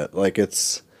I get it. Like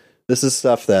this is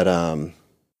stuff that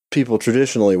people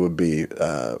traditionally would be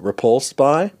repulsed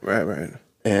by. Right.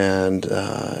 And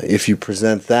if you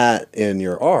present that in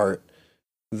your art,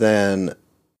 then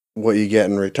what you get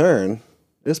in return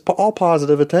is all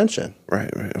positive attention.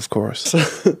 Right, of course.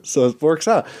 So it works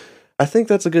out. I think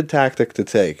that's a good tactic to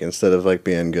take instead of like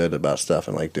being good about stuff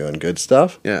and like doing good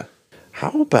stuff. Yeah.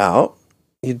 How about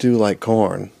you do like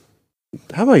Korn?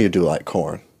 How about you do like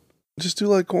Korn? Just do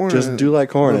like Korn. Just do like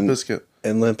Korn Limp Bizkit.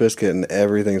 And Limp Bizkit, and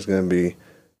everything's going to be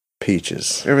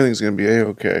peaches. Everything's going to be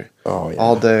A-okay. Oh, yeah.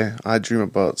 All day, I dream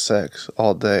about sex.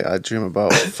 All day, I dream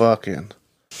about fucking.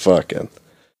 Fucking.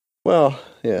 Well,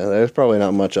 yeah, there's probably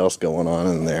not much else going on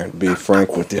in there, to be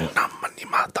frank with you.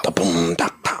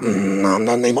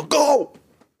 Go!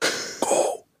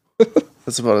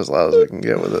 That's about as loud as I can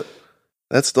get with it.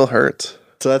 That still hurts.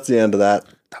 So that's the end of that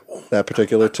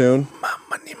particular tune.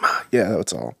 Yeah,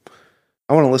 that's all.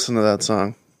 I want to listen to that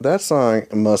song. That song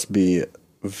must be a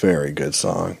very good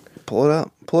song. Pull it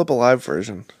up. Pull up a live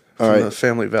version from All right. the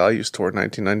Family Values Tour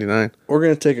 1999. We're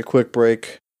going to take a quick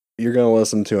break. You're going to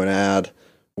listen to an ad.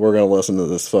 We're going to listen to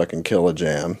this fucking killer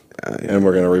jam. And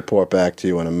we're going to report back to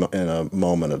you in a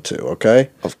moment or two, okay?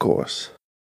 Of course.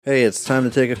 Hey, it's time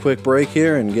to take a quick break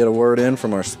here and get a word in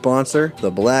from our sponsor, the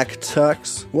Black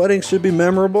Tux. Weddings should be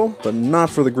memorable, but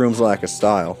not for the groom's lack of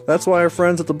style. That's why our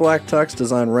friends at the Black Tux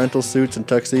design rental suits and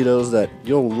tuxedos that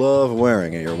you'll love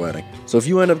wearing at your wedding. So if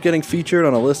you end up getting featured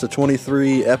on a list of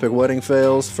 23 epic wedding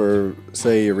fails for,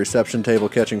 say, your reception table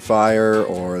catching fire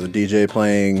or the DJ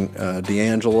playing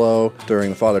D'Angelo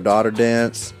during the father-daughter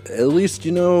dance, at least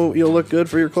you know you'll look good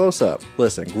for your close-up.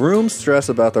 Listen, grooms stress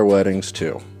about their weddings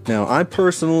too. Now, I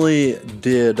personally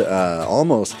did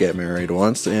almost get married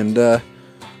once, and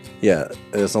yeah,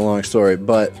 it's a long story,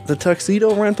 but the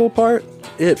tuxedo rental part,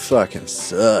 it fucking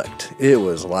sucked. It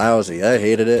was lousy. I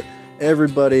hated it.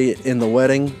 Everybody in the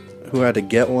wedding who had to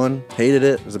get one hated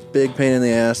it. It was a big pain in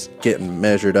the ass getting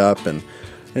measured up, and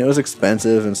it was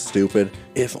expensive and stupid.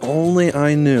 If only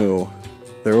I knew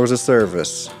there was a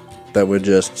service that would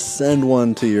just send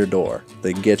one to your door.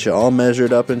 They get you all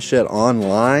measured up and shit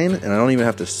online, and I don't even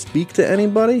have to speak to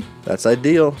anybody. That's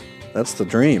ideal. That's the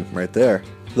dream right there.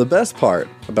 The best part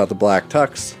about the Black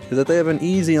Tux is that they have an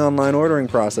easy online ordering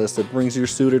process that brings your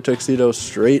suit or tuxedo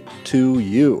straight to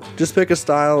you. Just pick a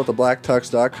style at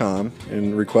theblacktux.com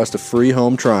and request a free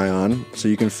home try-on so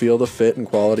you can feel the fit and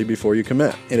quality before you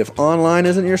commit. And if online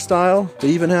isn't your style,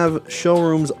 they even have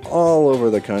showrooms all over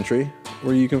the country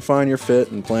where you can find your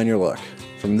fit and plan your look.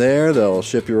 From there, they'll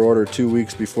ship your order 2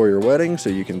 weeks before your wedding so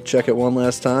you can check it one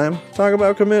last time. Talk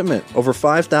about commitment. Over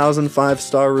 5,000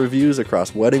 5-star reviews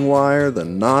across Wedding Wire, The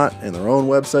Knot, and their own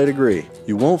website agree.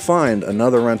 You won't find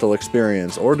another rental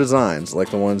experience or designs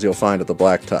like the ones you'll find at the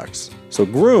Black Tux. So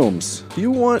grooms, if you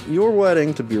want your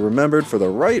wedding to be remembered for the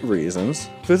right reasons,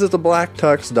 visit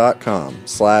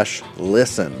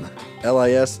theblacktux.com/listen.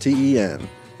 LISTEN.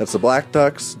 That's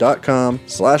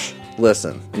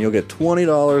theblacktux.com/listen. And you'll get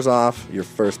 $20 off your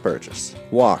first purchase.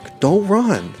 Walk, don't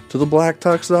run to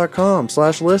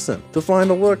theblacktux.com/listen to find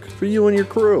a look for you and your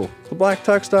crew.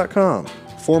 Theblacktux.com.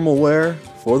 Formal wear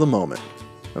for the moment.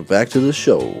 Now back to the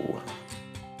show.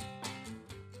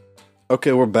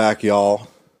 Okay, we're back, y'all,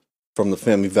 from the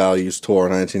Family Values Tour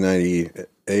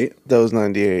 1998. That was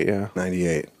 98, yeah.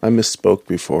 98. I misspoke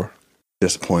before.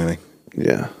 Disappointing.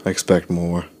 Yeah. I expect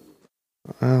more.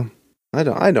 I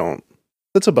don't.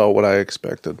 That's about what I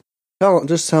expected.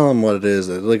 Just tell them what it is,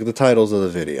 like the titles of the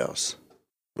videos.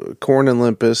 Korn and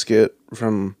Limp Bizkit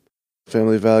from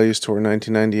Family Values Tour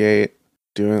 1998,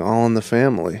 doing All in the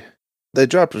Family. They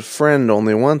dropped a friend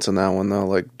only once in that one, though,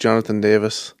 like Jonathan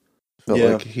Davis. Felt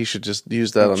like he should just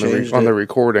use that on the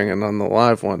recording and on the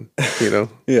live one, you know?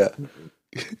 Yeah.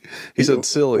 He said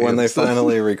silly. When they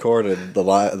finally recorded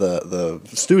the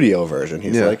studio version,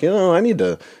 he's like, I need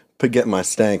to get my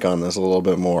stank on this a little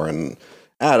bit more and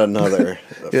add another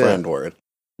friend word.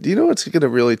 Do you know what's going to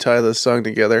really tie this song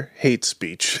together? Hate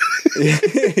speech.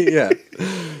 Yeah.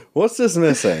 What's this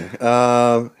missing?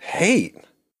 Hate.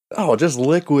 Oh, just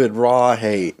liquid, raw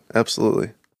hate.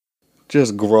 Absolutely.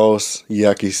 Just gross,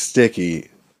 yucky, sticky,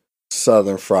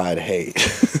 southern fried hate.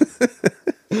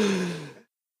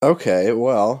 Okay,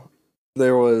 well,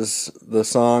 there was the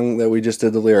song that we just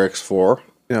did the lyrics for.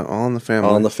 Yeah, All in the Family.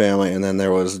 All in the Family, and then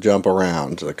there was Jump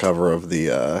Around, the cover of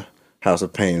the House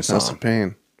of Pain song. House of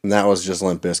Pain. And that was just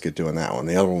Limp Bizkit doing that one.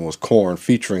 The other one was Korn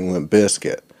featuring Limp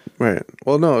Bizkit. Right.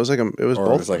 Well, no, it was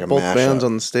both bands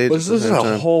on the stage. This is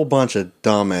a whole bunch of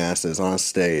dumbasses on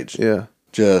stage. Yeah.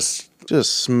 Just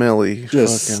smelly.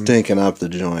 Just stinking up the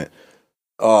joint.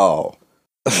 Oh.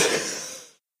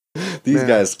 These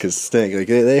guys could stink. Like,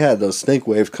 they had those stink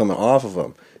waves coming off of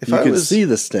them. You could see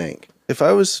the stink. If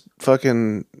I was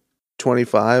fucking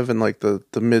 25 in like the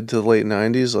mid to late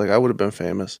 90s, like I would have been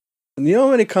famous. You know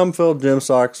how many cum-filled gym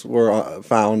socks were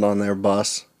found on their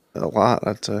bus? A lot,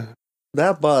 I'd say.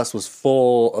 That bus was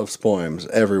full of spoims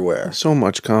everywhere. So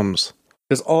much comes.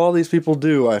 Because all these people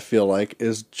do, I feel like,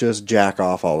 is just jack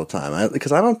off all the time.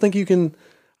 Because I don't think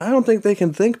they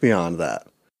can think beyond that.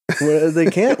 They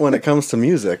can't when it comes to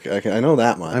music. I know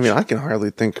that much. I mean, I can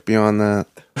hardly think beyond that.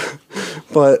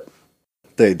 But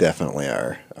they definitely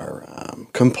are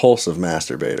compulsive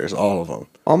masturbators, all of them.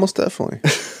 Almost definitely.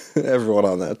 Everyone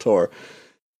on that tour.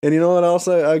 And you know what else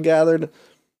I gathered?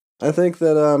 I think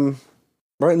that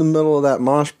right in the middle of that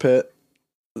mosh pit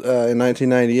in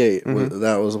 1998,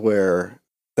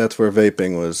 that's where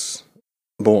vaping was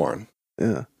born.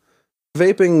 Yeah.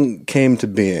 Vaping came to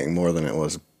being more than it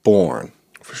was born.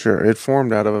 For sure. It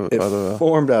formed out of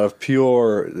formed out of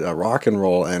pure rock and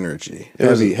roll energy.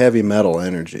 Heavy metal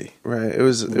energy. Right. It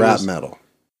was metal.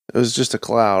 It was just a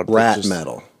cloud.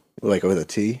 Metal. Like with a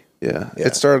T? Yeah.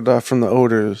 It started off from the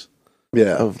odors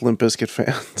of Limp Bizkit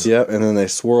fans. Yep, and then they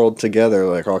swirled together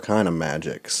like all kind of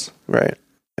magics. Right.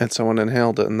 And someone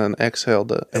inhaled it and then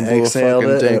exhaled it and blew a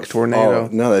fucking dank tornado. Oh,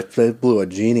 no, they blew a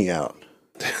genie out.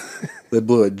 They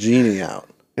blew a genie out.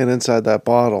 And inside that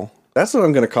bottle. That's what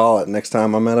I'm going to call it next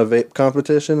time I'm at a vape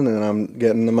competition and I'm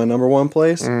getting to my number one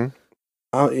place. Mm-hmm.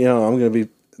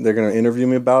 They're going to interview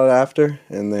me about it after,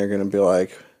 and they're going to be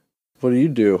like, what do you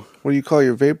do? What do you call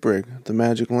your vape rig? The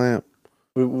magic lamp.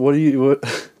 What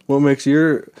makes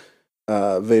your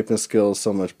vaping skills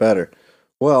so much better?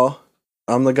 Well,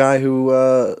 I'm the guy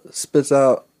who spits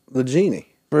out the genie.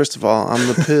 First of all, I'm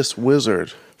the piss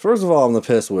wizard.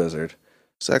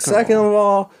 Second of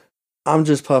all, I'm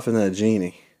just puffing that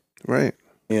genie. Right.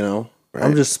 You know? Right.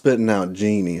 I'm just spitting out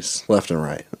genies left and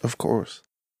right. Of course.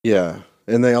 Yeah.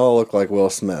 And they all look like Will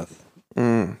Smith.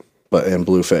 But in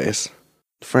blue face.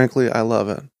 Frankly, I love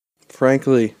it.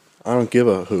 Frankly, I don't give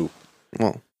a hoot.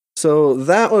 Well. So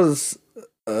that was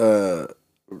a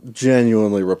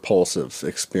genuinely repulsive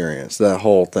experience. That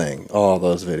whole thing. All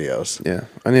those videos. Yeah.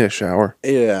 I need a shower.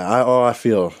 Yeah. I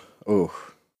feel,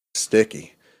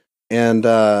 sticky. And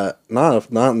not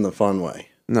in the fun way.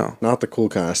 No. Not the cool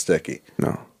kind of sticky.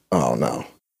 No. Oh, no.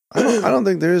 I don't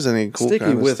think there is any cool sticky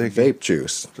kind of with sticky. vape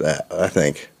juice, that I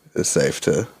think is safe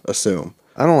to assume.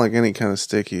 I don't like any kind of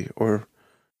sticky or,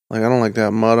 like, I don't like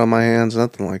that mud on my hands,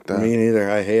 nothing like that. Me neither.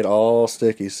 I hate all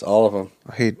stickies, all of them.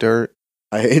 I hate dirt.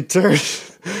 I hate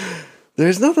dirt.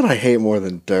 There's nothing I hate more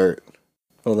than dirt.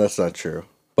 Well, that's not true.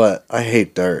 But I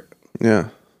hate dirt.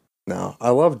 Yeah. No, I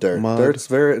love dirt. Mud.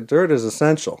 Dirt is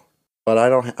essential. But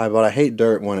I hate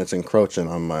dirt when it's encroaching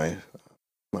on my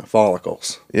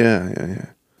follicles. Yeah.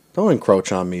 Don't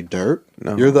encroach on me, dirt.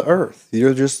 No. You're the earth.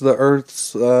 You're just the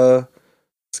earth's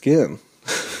skin.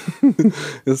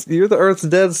 You're the earth's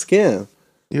dead skin.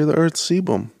 You're the earth's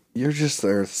sebum. You're just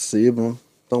there to see them.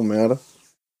 Don't matter.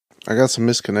 I got some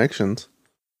misconnections.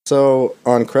 So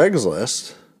on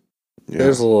Craigslist, Yeah.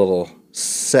 there's a little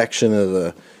section of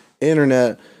the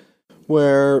internet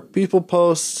where people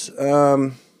post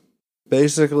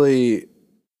basically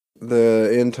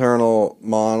the internal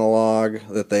monologue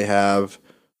that they have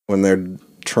when they're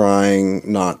trying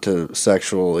not to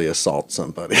sexually assault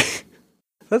somebody.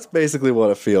 That's basically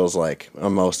what it feels like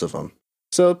on most of them.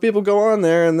 So people go on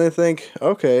there and they think,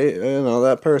 okay,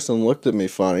 that person looked at me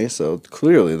funny, so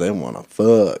clearly they want to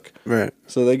fuck. Right.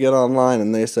 So they get online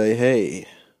and they say, hey,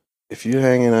 if you're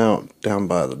hanging out down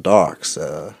by the docks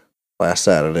last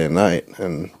Saturday night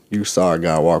and you saw a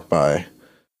guy walk by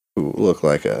who looked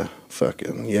like a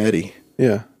fucking Yeti.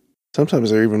 Yeah. Sometimes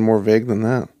they're even more vague than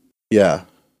that. Yeah.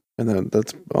 And then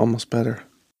that's almost better.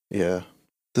 Yeah.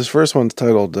 This first one's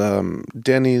titled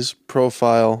Denny's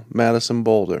Profile Madison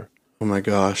Boulder. Oh my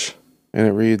gosh. And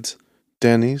it reads,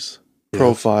 Denny's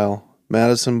Profile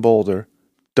Madison Boulder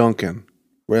Duncan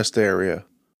Rest Area.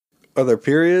 Are there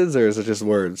periods or is it just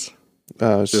words?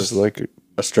 It's just like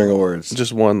a string of words.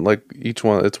 just one, like each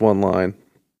one, it's one line.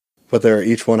 But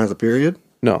each one has a period?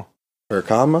 No. Or a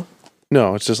comma?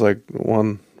 No, it's just like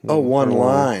one. Oh, one per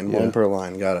line. Yeah. One per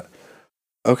line. Got it.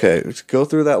 Okay, let's go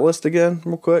through that list again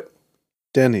real quick.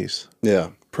 Denny's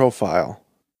Yeah. Profile.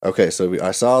 Okay, so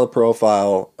I saw the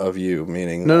profile of you,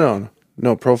 meaning... No,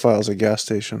 Profile's a gas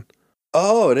station.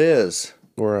 Oh, it is.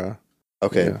 Or a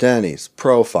Okay, Yeah. Denny's,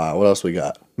 profile. What else we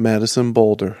got? Madison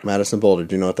Boulder. Madison Boulder.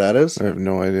 Do you know what that is? I have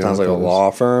no idea. Sounds what like a that is. law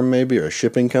firm, maybe, or a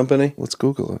shipping company. Let's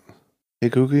Google it.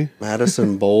 Hey, Googie?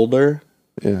 Madison Boulder.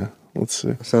 Yeah, let's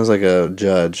see. Sounds like a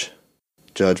judge.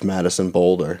 Judge Madison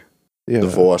Boulder. Yeah,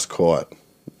 Divorce court.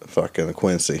 Fucking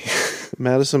Quincy.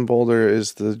 Madison Boulder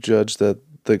is the judge that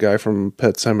the guy from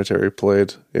Pet Sematary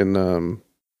played in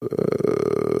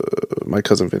My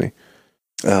Cousin Vinny.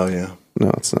 Oh, yeah. No,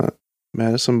 it's not.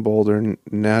 Madison Boulder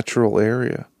Natural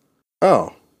Area.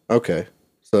 Oh, okay.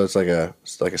 So it's like a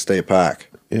state park.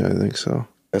 Yeah, I think so.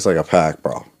 It's like a park,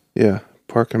 bro. Yeah,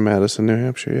 park in Madison, New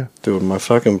Hampshire, yeah. Dude, my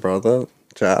fucking brother,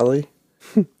 Charlie,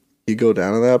 he go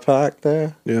down to that park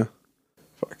there. Yeah.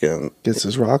 Fucking... Gets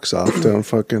his rocks off down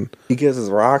fucking He gets his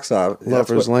rocks off.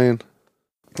 Lover's Lane.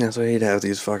 That's why he'd have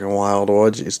these fucking wild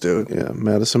orgies, dude. Yeah,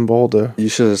 Madison Boulder. You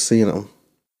should have seen them.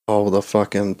 All the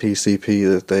fucking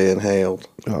PCP that they inhaled.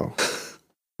 Oh.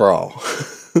 Bro.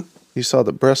 You saw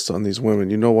the breasts on these women.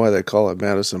 You know why they call it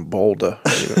Madison Boulder.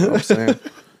 You know what I'm saying?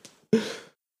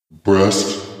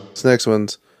 Breast. This next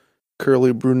one's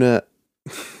curly brunette.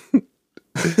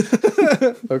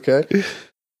 Okay.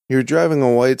 You're driving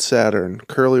a white Saturn,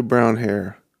 curly brown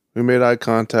hair. We made eye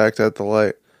contact at the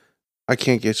light. I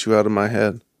can't get you out of my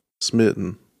head.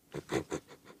 Smitten.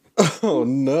 Oh,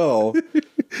 no.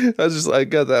 I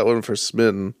got that one for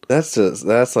smitten. That's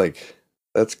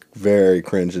very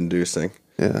cringe-inducing.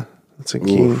 Yeah, that's a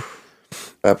key.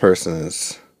 Oof. That person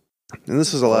is... And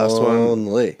this is the last one,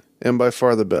 lonely. and by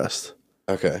far the best.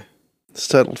 Okay. It's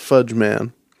titled Fudge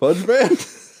Man. Fudge Man?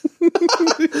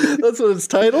 That's what it's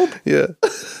titled? Yeah.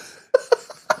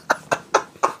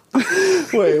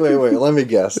 Wait. Let me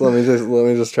guess. Let me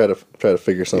just try to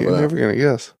figure something You're out. never going to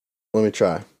guess. Let me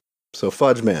try. So,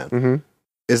 Fudge Man. Mm-hmm.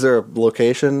 Is there a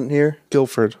location here?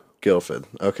 Guilford. Guilford.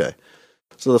 Okay.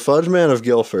 So the Fudge Man of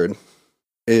Guilford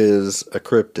is a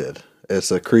cryptid.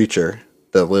 It's a creature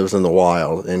that lives in the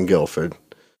wild in Guilford,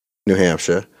 New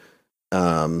Hampshire.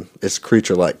 It's a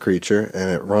creature-like creature, and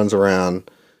it runs around,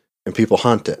 and people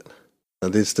hunt it.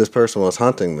 And this person was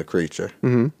hunting the creature.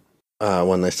 Mm-hmm.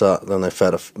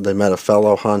 They met a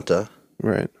fellow hunter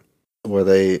Right. where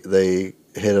they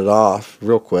hit it off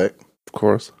real quick. Of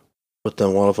course. But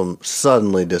then one of them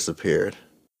suddenly disappeared,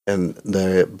 and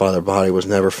their body was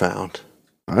never found.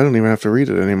 I don't even have to read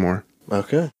it anymore.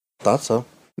 Okay, thought so,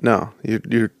 No,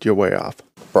 you're way off.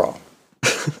 bro.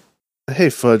 Hey,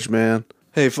 Fudge Man.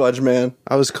 Hey, Fudge Man.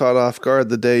 I was caught off guard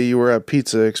the day you were at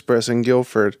Pizza Express in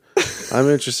Guilford. I'm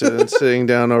interested in sitting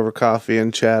down over coffee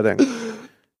and chatting.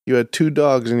 You had 2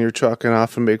 dogs in your truck and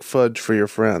often make fudge for your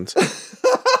friends.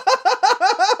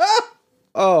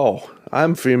 Oh,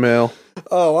 I'm female.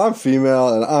 Oh, I'm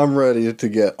female, and I'm ready to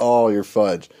get all your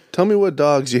fudge. Tell me what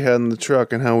dogs you had in the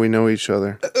truck and how we know each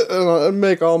other. And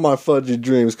make all my fudgy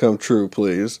dreams come true,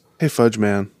 please. Hey, Fudge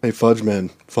Man. Hey, Fudge Man,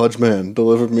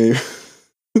 deliver me.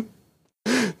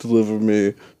 Deliver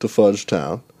me to Fudge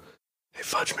Town. Hey,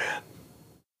 Fudge Man.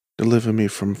 Deliver me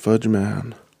from Fudge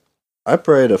Man. I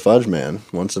pray to Fudge Man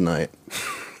once a night.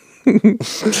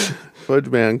 Fudge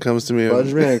Man comes to me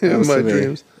Fudge Man comes in my to me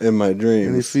dreams. in my And he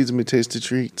dreams. feeds me tasty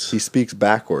treats. He speaks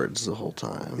backwards the whole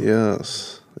time.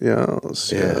 Yes. Yeah.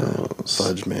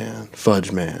 Fudge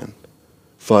Man.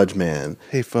 Fudge Man.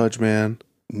 Hey, Fudge Man.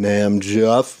 Nam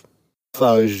Juff.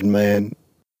 Fudge Man.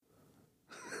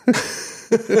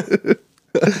 Fudge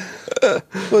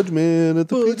Man at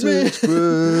the Pizza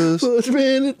Express. Fudge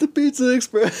Man at the Pizza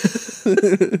Express.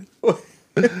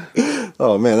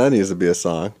 Oh, man, that needs to be a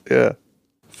song. Yeah.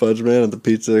 Fudge Man at the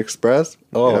Pizza Express?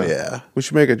 Oh, yeah. We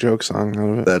should make a joke song out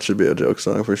of it. That should be a joke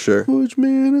song for sure. Fudge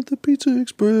Man at the Pizza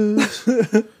Express.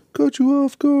 Caught you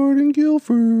off guard in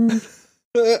Guilford.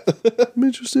 I'm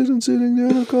interested in sitting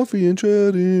down on coffee and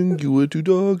chatting. You had 2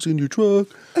 dogs in your truck.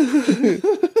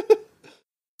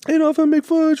 Ain't often make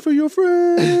fudge for your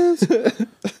friends.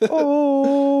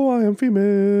 Oh, I am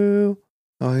female.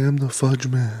 I am the Fudge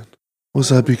Man.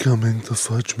 Was I becoming the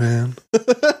Fudge Man?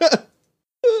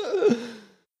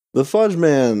 The Fudge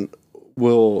Man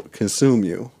will consume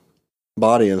you,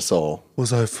 body and soul.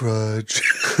 Was I Fudge?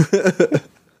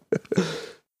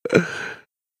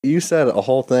 You said a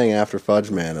whole thing after Fudge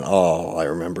Man, and all I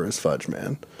remember is Fudge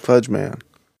Man. Fudge Man.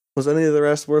 Was any of the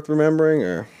rest worth remembering,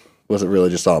 or was it really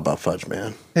just all about Fudge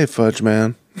Man? Hey, Fudge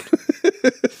Man.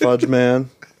 Fudge Man,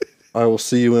 I will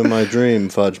see you in my dream,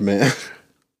 Fudge Man.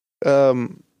 No,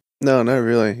 not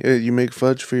really. You make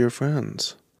fudge for your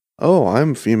friends. Oh,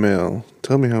 I'm female.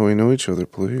 Tell me how we know each other,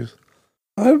 please.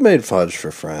 I've made fudge for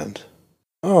friend.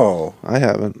 Oh, I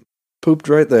haven't. pooped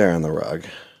right there on the rug.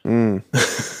 Mm.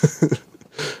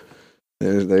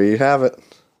 There you have it.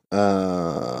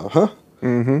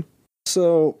 Mm-hmm.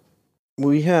 So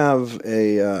we have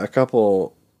a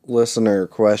couple listener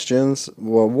questions.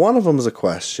 Well, one of them is a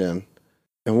question,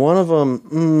 and one of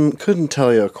them couldn't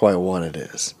tell you quite what it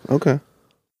is. Okay.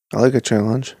 I like a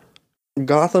challenge.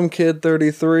 Gotham Kid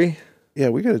 33. Yeah,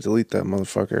 we gotta delete that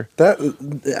motherfucker. That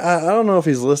I don't know if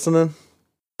he's listening,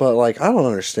 but like I don't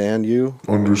understand you.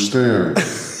 Understand.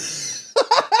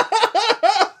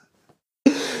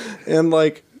 And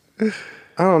like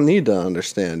I don't need to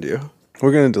understand you.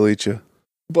 We're gonna delete you.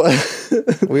 But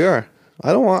We are.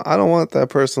 I don't want that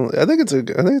person. I think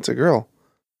it's a girl.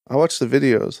 I watched the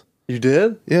videos. You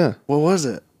did? Yeah. What was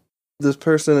it? This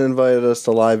person invited us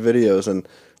to live videos, and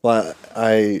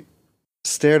I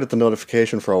stared at the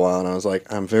notification for a while, and I was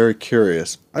like, I'm very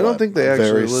curious. I don't think they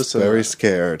actually listen. Very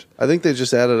scared. I think they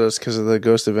just added us because of the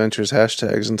Ghost Adventures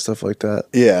hashtags and stuff like that.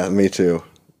 Yeah, me too.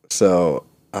 So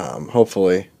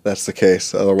hopefully that's the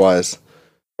case. Otherwise,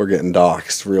 we're getting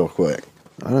doxxed real quick.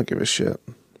 I don't give a shit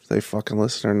if they fucking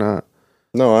listen or not.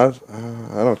 No, I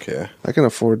don't care. I can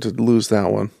afford to lose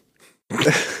that one.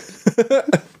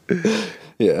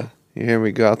 Yeah. You hear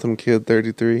me, Gotham Kid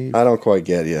 33? I don't quite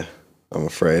get you, I'm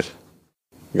afraid.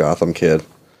 Gotham Kid.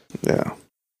 Yeah.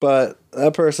 But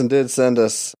that person did send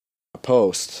us a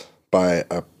post by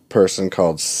a person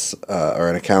called, or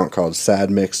an account called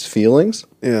Sad Mixed Feelings.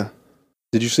 Yeah.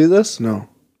 Did you see this? No.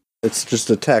 It's just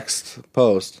a text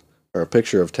post, or a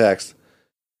picture of text.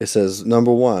 It says,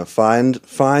 number 1,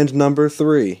 find number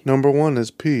 3. Number 1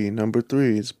 is pee. Number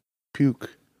 3 is puke.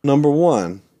 Number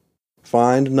 1,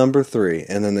 find number 3.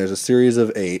 And then there's a series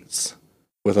of 8s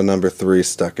with a number 3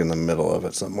 stuck in the middle of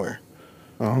it somewhere.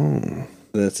 Oh.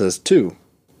 Then it says 2,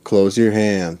 close your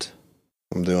hand.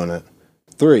 I'm doing it.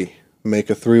 3, make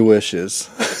a 3 wishes.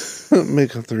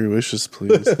 Make a 3 wishes,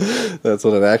 please. That's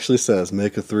what it actually says.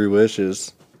 Make a 3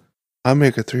 wishes. I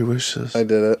make a 3 wishes. I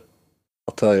did it.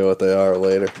 I'll tell you what they are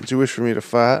later. Did you wish for me to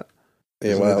fight?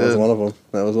 Yeah, well, that was one of them.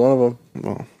 That was one of them.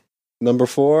 Well. Number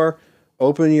 4,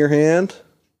 open your hand.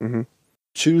 Mm-hmm.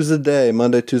 Choose a day.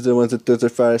 Monday, Tuesday, Wednesday, Thursday,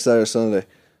 Friday, Saturday, Sunday.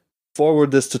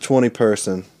 Forward this to 20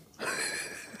 person.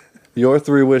 Your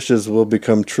 3 wishes will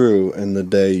become true in the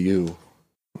day you.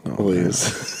 Oh,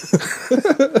 please.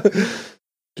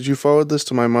 Did you forward this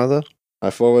to my mother? I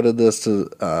forwarded this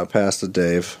to Pastor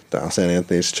Dave down St.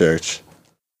 Anthony's Church.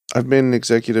 I've made an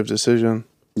executive decision.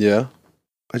 Yeah?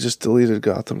 I just deleted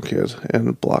Gotham Kid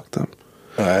and blocked them.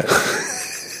 All right.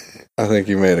 I think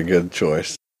you made a good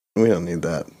choice. We don't need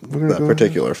that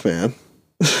particular fan.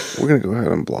 We're going to go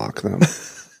ahead and block them.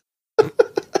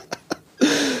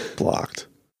 Blocked.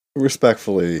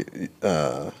 Respectfully,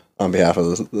 on behalf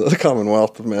of the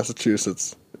Commonwealth of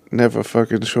Massachusetts. Never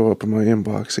fucking show up in my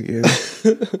inbox again.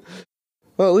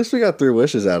 Well, at least we got 3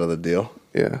 wishes out of the deal.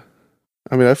 Yeah.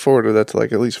 I mean, I forwarded that to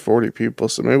like at least 40 people,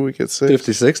 so maybe we get 6.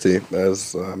 50, 60,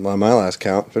 as on my last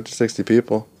count. 50, 60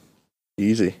 people.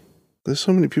 Easy. There's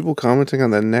so many people commenting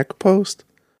on the neck post.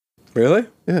 Really?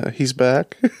 Yeah, he's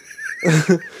back.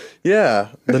 Yeah.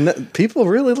 People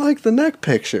really like the neck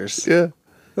pictures. Yeah.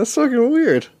 That's fucking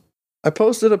weird. I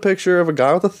posted a picture of a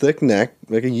guy with a thick neck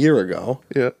like a year ago.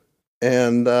 Yeah.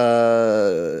 And,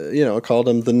 called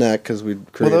him the Neck because we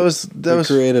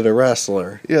created a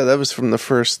wrestler. Yeah, that was from the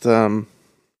first fucking...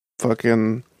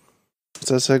 What's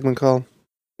that segment called?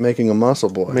 Making a Muscle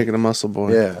Boy. Making a Muscle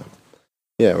Boy. Yeah.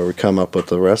 Yeah, where we come up with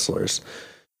the wrestlers.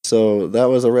 So that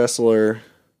was a wrestler,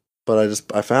 but I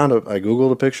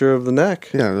Googled a picture of the neck.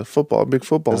 Yeah, big football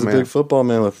There's man. a big football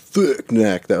man with thick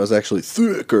neck that was actually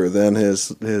thicker than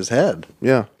his head.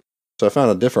 Yeah. So I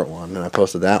found a different one, and I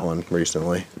posted that one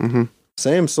recently. Mm-hmm.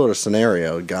 Same sort of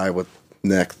scenario, a guy with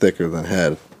neck thicker than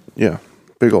head. Yeah.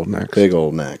 Big old neck. Big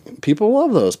old neck. People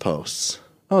love those posts.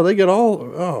 Oh, they get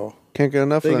Can't get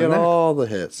enough of they that get neck. all the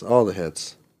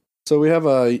hits. So we have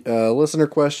a listener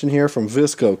question here from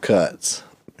Visco Cuts.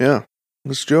 Yeah.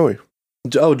 It's Joey.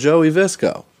 Joey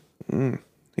Visco.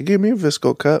 He gave me a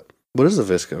Visco cut. What is a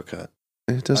Visco Cut?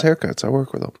 He does haircuts. I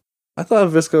work with him. I thought a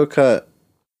Visco Cut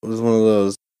was one of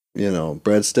those,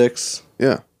 breadsticks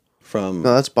Yeah. from...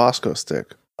 No, that's Bosco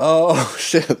stick. Oh,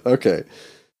 shit. Okay.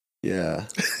 Yeah.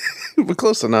 But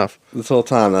close enough. This whole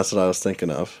time, that's what I was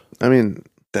thinking of. I mean,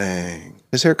 Dang.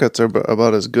 his haircuts are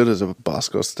about as good as a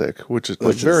Bosco stick, which is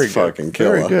very good. Fucking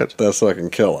killer. Very good. That's fucking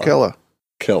killer.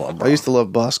 Killer, bro. I used to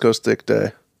love Bosco stick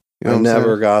day. You know I what I'm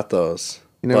never saying? got those.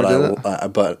 You never did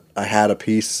it? But I had a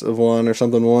piece of one or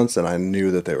something once, and I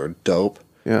knew that they were dope.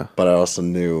 Yeah. But I also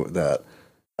knew that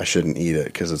I shouldn't eat it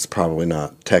because it's probably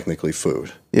not technically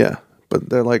food. Yeah. But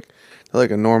they're like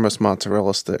enormous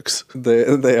mozzarella sticks.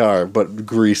 They are, but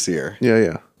greasier.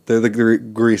 Yeah. They're the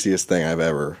greasiest thing I've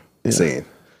ever seen.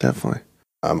 Definitely.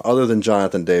 Other than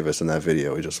Jonathan Davis in that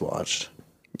video we just watched.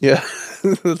 Yeah.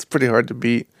 That's pretty hard to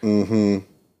beat. Mm-hmm.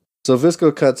 So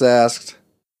Visco Cuts asked,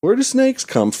 where do snakes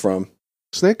come from?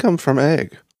 Snake comes from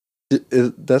egg.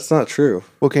 That's not true.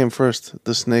 What came first,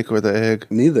 the snake or the egg?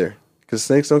 Neither. Because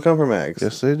snakes don't come from eggs.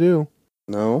 Yes, they do.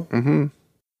 No. Mm-hmm.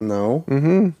 No.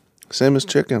 Mm-hmm. Same as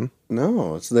chicken.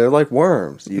 No. They're like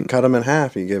worms. You cut them in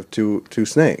half, you give two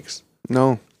snakes.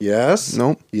 No. Yes?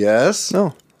 Nope. Yes?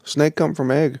 No. Snake come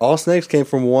from egg. All snakes came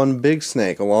from one big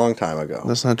snake a long time ago.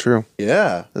 That's not true.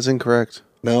 Yeah. That's incorrect.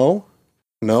 No?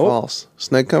 No? False.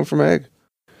 Snake come from egg.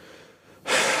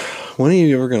 When are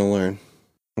you ever going to learn?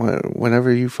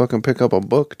 Whenever you fucking pick up a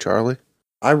book, Charlie.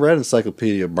 I read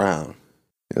Encyclopedia Brown.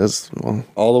 Well,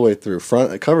 all the way through,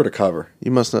 cover to cover. You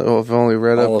must not have only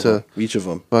read all up to each of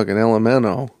them. Fucking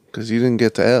Elemento, because you didn't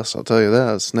get to S, I'll tell you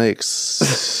that. Snakes.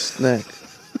 Snake.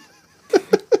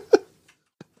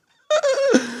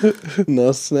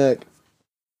 No snake.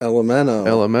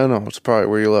 Elemento. It's probably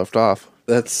where you left off.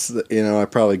 That's, I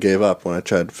probably gave up when I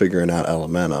tried figuring out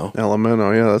Elemento.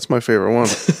 Elemento, yeah, that's my favorite one.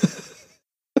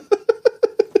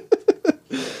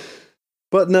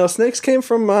 But no, snakes came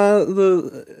from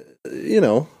the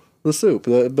soup,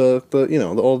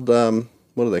 the old,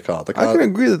 what do they call it? I can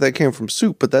agree that they came from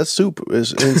soup, but that soup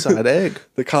is inside egg.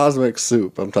 The cosmic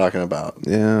soup I'm talking about.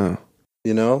 Yeah.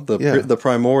 The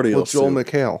primordial with Joel soup.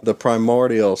 McHale. The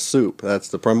primordial soup. That's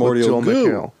the primordial with Joel goo.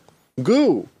 McHale.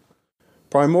 Goo.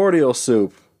 Primordial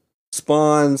soup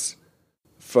spawns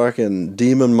fucking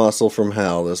demon muscle from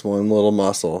hell. This one little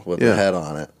muscle with the head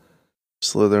on it.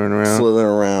 Slithering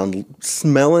around,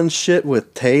 smelling shit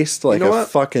with taste like a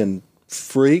fucking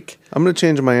freak. I'm going to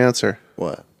change my answer.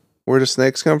 What? Where do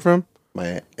snakes come from?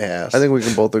 My ass. I think we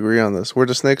can both agree on this. Where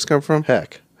do snakes come from?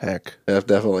 Heck. Yeah,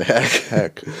 Definitely heck.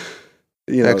 Heck.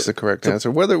 Heck's the correct answer.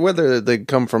 Whether they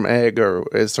come from egg or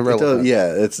it's irrelevant.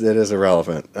 It is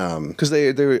irrelevant. Because they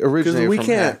originate from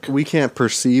heck. We can't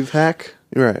perceive heck.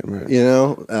 Right.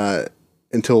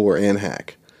 Until we're in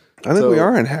heck. I think we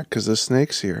are in heck because the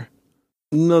snake's here.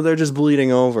 No, they're just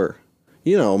bleeding over.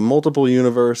 Multiple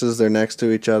universes, they're next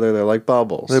to each other. They're like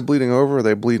bubbles. Are they bleeding over or are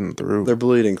they bleeding through? They're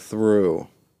bleeding through.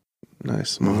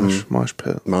 Nice. Mosh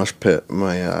pit. Mosh pit.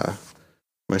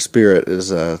 My spirit is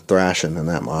thrashing in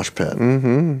that mosh pit.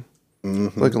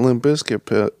 Like a Limp Bizkit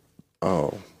pit.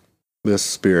 Oh. This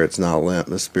spirit's not limp.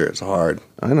 This spirit's hard.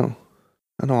 I know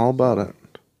all about it.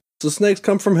 So snakes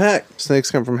come from heck.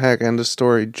 Snakes come from heck. End of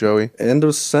story, Joey. End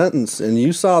of sentence. And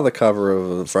you saw the cover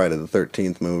of the Friday the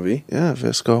 13th movie. Yeah,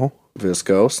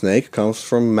 Visco. Snake comes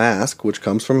from mask, which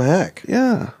comes from heck.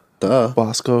 Yeah. Duh.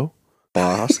 Bosco.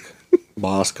 Bosk.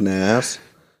 Bosk-Nass.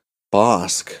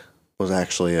 Bosk was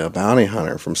actually a bounty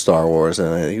hunter from Star Wars,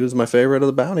 and he was my favorite of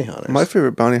the bounty hunters. My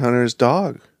favorite bounty hunter is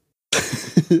Dog.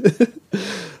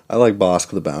 I like Bosk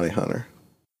the bounty hunter.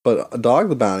 But Dog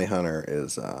the bounty hunter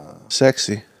is...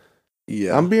 sexy.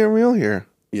 Yeah. I'm being real here.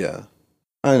 Yeah.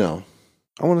 I know.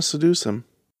 I want to seduce him.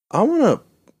 I want to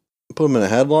put him in a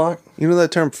headlock. You know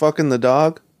that term, fucking the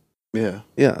dog? Yeah.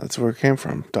 Yeah, that's where it came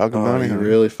from. Dog and bounty hunter. You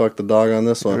really fucked the dog on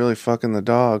this one. Really fucking the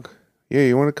dog. Yeah,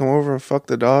 you want to come over and fuck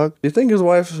the dog? Do you think his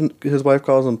wife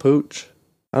calls him Pooch?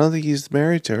 I don't think he's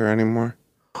married to her anymore.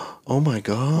 Oh my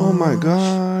god. Oh my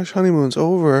gosh. Honeymoon's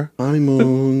over.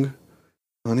 Honeymoon.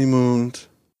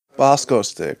 Bosco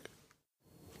stick.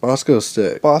 Bosco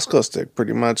stick. Bosco stick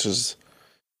pretty much is,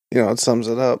 it sums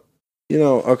it up.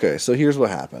 Okay, so here's what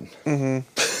happened. Mm-hmm.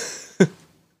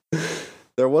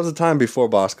 There was a time before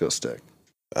Bosco stick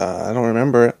I don't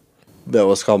remember it. that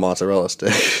was called mozzarella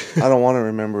stick. I don't want to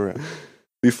remember it.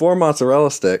 Before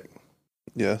mozzarella stick,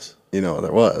 Yes. you know what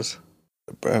there was?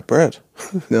 Bread.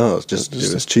 No, it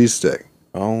was cheese stick.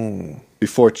 Oh,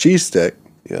 Before cheese stick,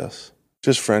 yes.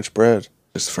 Just French bread.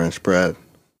 just French bread.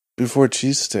 Before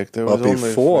cheese stick, there But was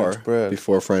only French bread.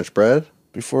 before French bread,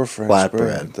 Before French flat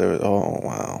bread. bread. There was,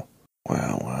 wow.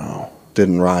 Wow.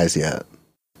 didn't rise yet.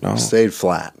 No. Stayed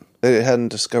flat. They hadn't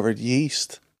discovered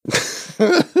yeast.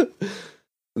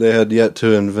 They had yet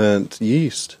to invent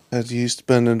yeast. Had yeast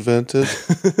been invented?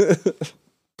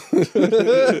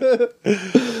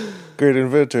 Great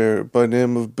inventor by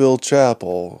name of Bill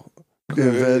Chappell.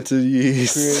 Invented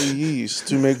yeast. Create yeast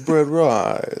to make bread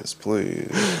rise, please.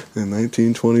 In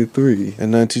 1923.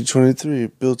 In 1923,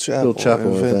 Bill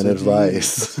Chappell invented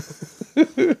rice.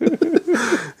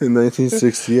 In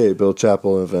 1968, Bill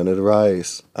Chappell invented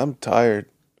rice. I'm tired.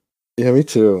 Yeah, me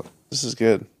too. This is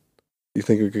good. You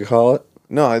think we could call it?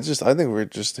 No, I think we're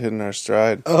just hitting our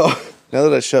stride. Oh, Now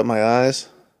that I shut my eyes,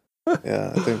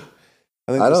 yeah, I think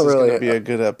I this don't is really- gonna be a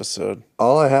good episode.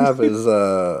 all I have is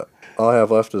all I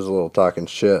have left is a little talking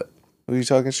shit. Who are you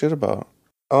talking shit about?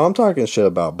 Oh, I'm talking shit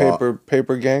about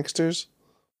Paper gangsters?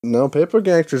 No, paper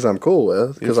gangsters I'm cool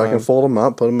with because I can fine. fold them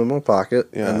up, put them in my pocket,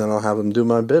 Yeah. and then I'll have them do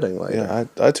my bidding later.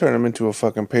 Yeah, I turn them into a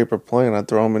fucking paper plane. I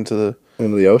throw them into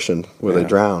Into the ocean where they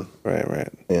drown. right.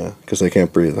 Yeah, because they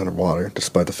can't breathe underwater,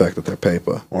 despite the fact that they're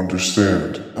paper.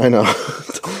 Understand. I know.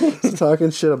 I'm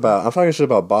talking shit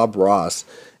about Bob Ross,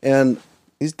 and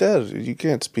He's dead. You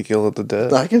can't speak ill of the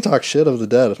dead. I can talk shit of the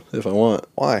dead if I want.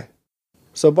 Why?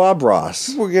 So Bob Ross,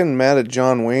 People were getting mad at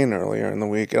John Wayne earlier in the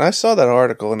week, and I saw that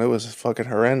article, and it was fucking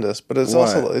horrendous. But it's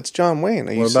Why? it's John Wayne.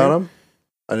 Are you what about serious? him?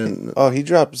 I didn't. Oh, he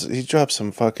dropped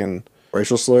some fucking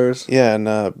Racial slurs.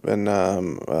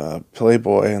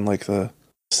 Playboy in like the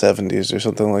 70s or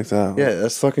something like that. Yeah,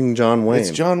 that's fucking John Wayne.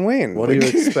 It's John Wayne. What do you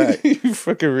expect? You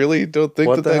fucking really don't think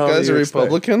What that the that hell do guy's a you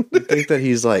expect? Republican? You think that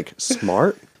he's like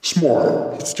smart?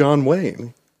 Smart. It's John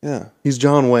Wayne. Yeah. He's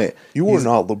John Wayne. You are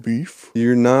not LaBeef.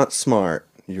 You're not smart.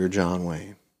 You're John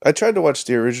Wayne. I tried to watch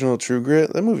the original True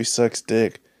Grit. That movie sucks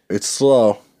dick. It's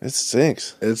slow. It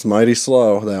stinks. It's mighty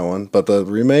slow, that one. But the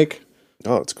remake,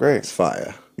 Oh, it's great. it's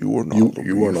fire. You are not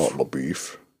You are not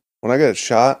LaBeef. When I got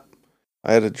shot,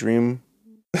 I had a dream.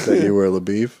 That you were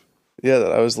LaBeef. Yeah,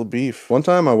 that I was LaBeef. One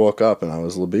time I woke up and I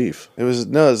was LaBeef. It was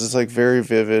just like very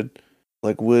vivid,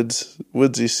 like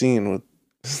woodsy scene with.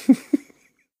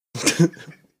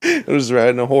 It was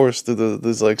riding a horse through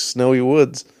these like snowy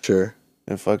woods, Sure.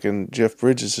 and fucking Jeff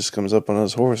Bridges just comes up on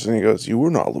his horse and he goes, "You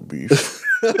were not LaBeef."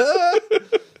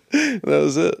 That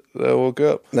was it. I woke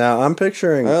up. Now I'm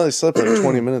picturing I only slept like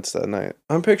 20 minutes that night.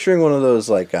 one of those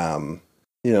like the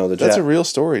That's a real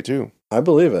story too. I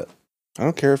believe it. I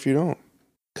don't care if you don't,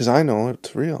 because I know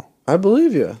it's real. I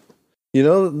believe you. You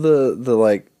know the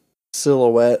like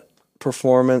silhouette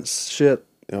performance shit,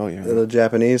 Oh yeah, the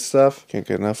Japanese stuff. can't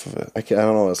get enough of it. I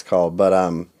don't know what it's called, but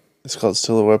It's called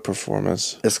silhouette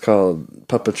performance. it's called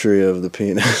Puppetry of the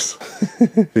Penis,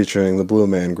 featuring the Blue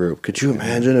Man Group. Could you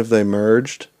imagine if they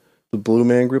merged? The Blue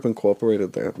Man Group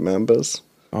incorporated their members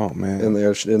Oh man. in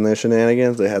their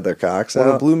shenanigans. They had their cocks When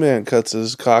a out. blue man cuts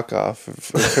his cock off,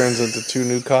 it turns into two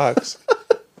new cocks.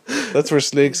 That's where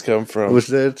snakes come from. Which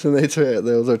those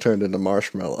are turned into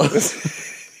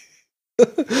marshmallows.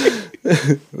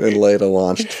 And later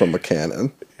launched from a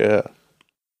cannon Yeah.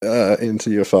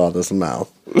 into your father's mouth.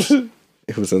 He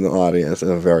was in the audience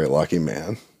and a very lucky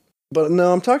man. But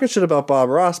no, I'm talking shit about Bob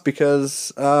Ross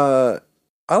because I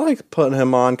like putting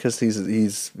him on because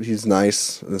he's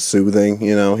nice and soothing.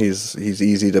 You know, he's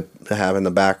easy to have in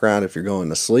the background if you're going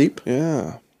to sleep.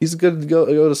 Yeah. He's a good go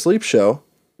to sleep show.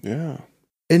 Yeah.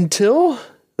 Until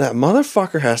that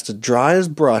motherfucker has to dry his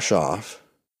brush off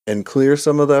and clear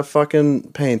some of that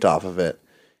fucking paint off of it.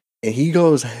 And he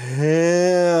goes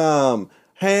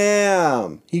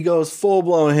ham. He goes full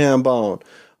blown ham bone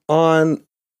on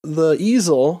the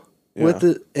easel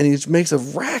and he makes a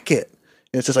racket.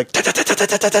 And it's just like,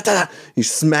 ta-ta-ta-ta-ta-ta-ta. He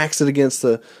smacks it against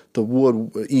the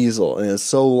wood easel and it's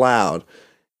so loud.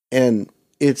 And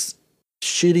it's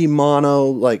shitty mono,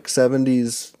 like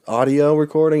 70s audio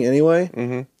recording anyway.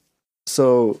 Mm-hmm.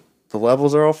 So the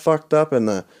levels are all fucked up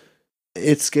and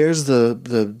it scares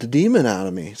the demon out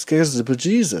of me. It scares the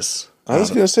bejesus. I was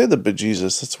going to say the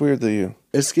bejesus. That's weird that you...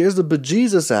 It scares the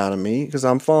bejesus out of me because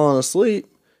I'm falling asleep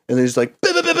and then he's like,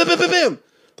 bim, bim, bim, bim, bim, bim.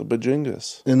 The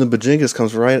bajingus. And the bajingus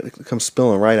comes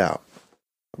spilling right out.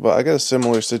 But I got a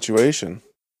similar situation.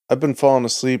 I've been falling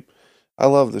asleep. I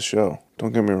love the show.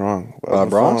 Don't get me wrong.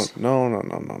 Bob Ross? No.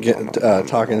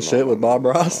 Talking shit with Bob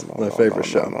Ross? My favorite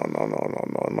show.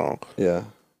 No. Yeah.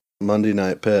 Monday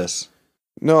Night Piss.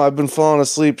 No, I've been falling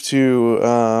asleep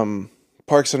to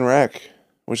Parks and Rec,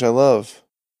 which I love.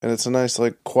 And it's a nice,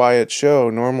 like, quiet show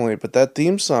normally. But that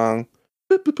theme song,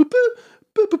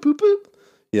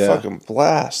 Yeah. fucking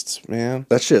blasts, man.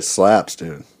 That shit slaps,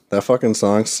 dude. That fucking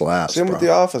song slaps. Same bro. with The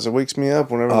Office. It wakes me up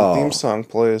whenever the theme song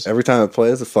plays. Every time it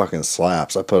plays, it fucking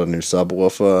slaps. I put a new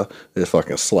subwoofer, it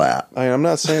fucking slap. I mean, I'm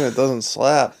not saying it doesn't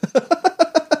slap.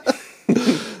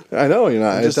 I know, you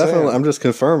know. It's definitely. saying. I'm just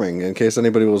confirming in case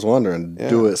anybody was wondering. Yeah.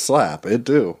 Do it slap? It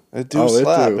do. It do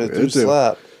slap. It do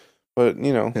slap. But,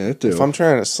 you know, if I'm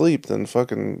trying to sleep, then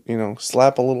fucking, you know,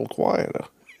 slap a little quieter.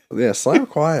 Yeah, slap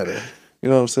quieter. You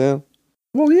know what I'm saying?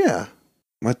 Well, yeah.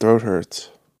 My throat hurts.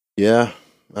 Yeah.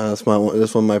 This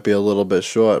one might be a little bit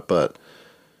short, but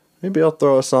maybe I'll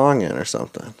throw a song in or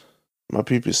something. My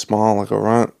peepee's small like a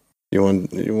runt. You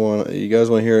guys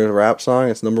want to hear a rap song?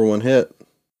 It's #1 hit.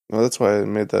 Well, that's why I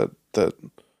made that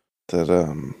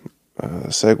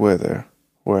segue there,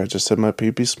 where I just said my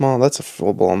peepee's small. That's a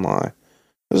full blown lie.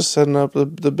 I was just setting up the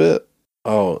bit.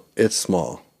 Oh, it's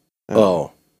small. Yeah.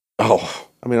 Oh.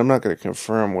 I mean, I'm not going to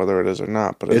confirm whether it is or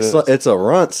not, but It's a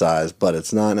runt size, but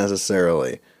it's not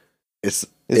necessarily. It's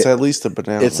at least a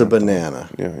banana. It's a banana.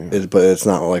 Yeah. But it's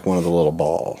not like one of the little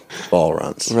ball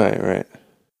runts. Right.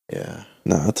 Yeah.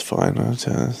 No, that's fine. It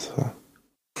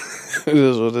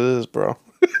is what it is, bro.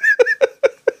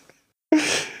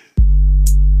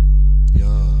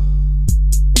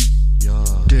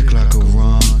 Dick like a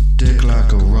run, dick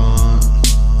like a run.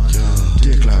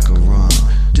 Dick like a run,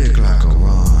 dick like a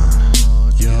run.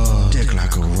 Dick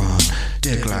like a run,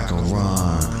 dick like a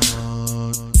run.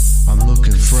 I'm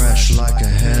looking fresh like a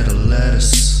head of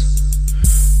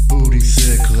lettuce. Booty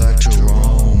thick like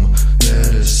Jerome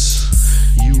Bettis.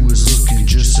 You was looking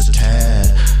just a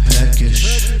tad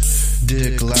peckish.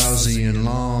 Dick lousy and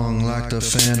long like the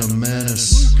Phantom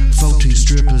Menace. 14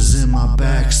 strippers in my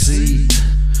backseat.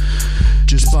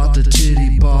 Just bought the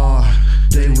titty bar,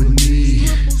 they would need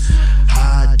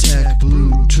high-tech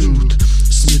Bluetooth,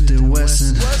 Smith &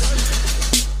 Wesson,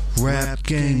 rap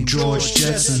game George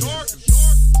Jetson.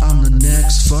 I'm the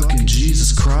next fucking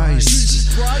Jesus Christ,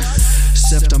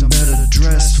 except I'm better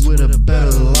dressed with a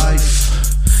better life,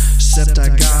 except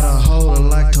I got a hoe that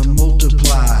like to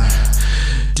multiply,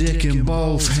 dick in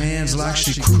both hands like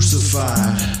she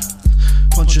crucified,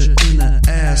 punch her in the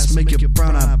ass, make your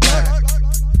brown eye black.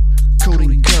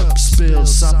 Coating cup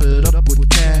spills, sop it up with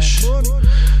cash.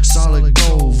 Solid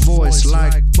gold voice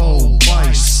like Bo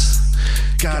Weiss.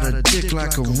 Got a dick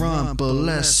like a run, but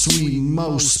less sweet,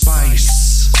 more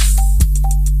spice.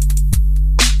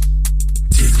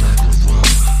 Dick like a run,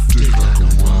 dick like a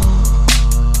run.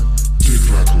 Dick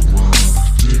like a run,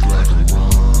 dick like a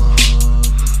run.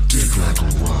 Dick like a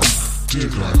run,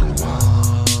 dick like a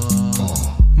run.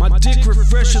 My dick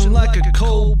refreshing like a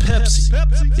cold Pepsi.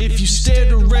 If you stare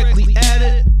directly at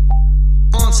it,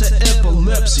 onto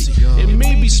epilepsy. It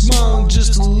may be small,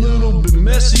 just a little bit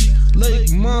messy.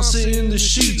 Lake Monster in the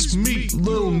sheets, meet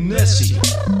Lil Nessie.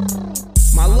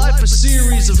 My life a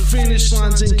series of finish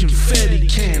lines and confetti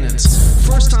cannons.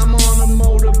 First time on a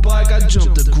motorbike, I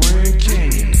jumped the Grand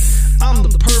Canyon. I'm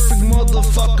the perfect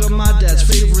motherfucker, my dad's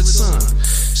favorite son.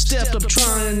 Stepped up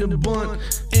trying to bunt,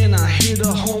 and I hit a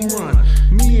home run.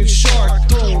 Me and Shark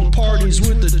throwing parties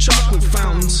with the chocolate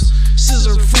fountains.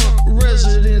 Scissor front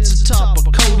residence atop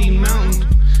of Cody Mountain.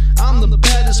 I'm the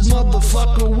baddest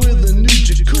motherfucker with a new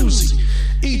jacuzzi.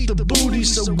 Eat the booty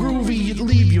so groovy it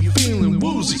leave you feeling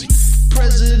woozy.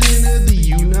 President of the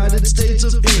United States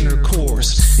of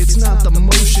intercourse. It's not the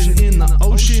motion in the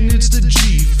ocean, it's the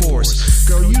G-force.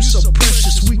 Girl, you so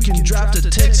precious, we can drive to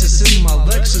Texas in my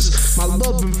Lexus. My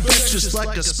love infectious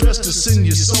like asbestos in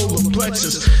your solar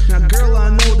plexus. Now girl, I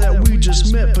know that we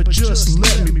just met, but just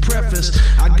let me preface.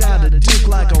 I got a dick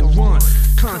like a run,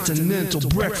 continental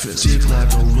breakfast. Dick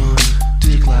like a run,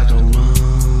 dick like a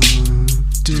run.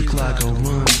 Dick like a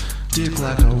run, dick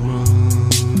like a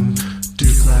run.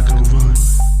 Dick like a run,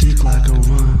 dick like a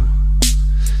run.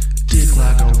 Dick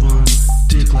like a run,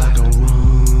 dick like a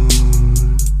run.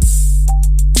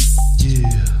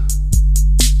 Yeah.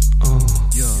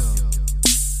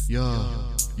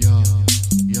 Yo.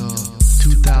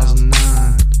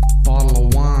 2009, bottle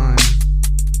of wine.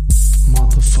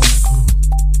 Motherfucker.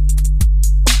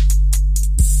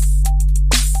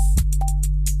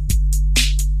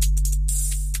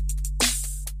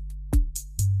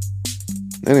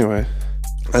 Anyway.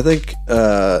 I think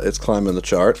it's climbing the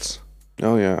charts.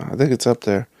 Oh, yeah. I think it's up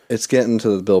there. It's getting to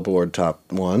the Billboard top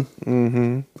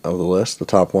 1 of the list, the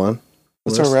top 1.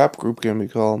 What's list. our rap group gonna be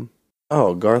called?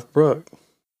 Oh, Garth Brooke.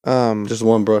 Just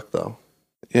one Brooke, though.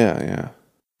 Yeah.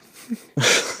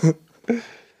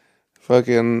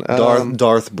 Fucking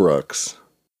Darth Brooks.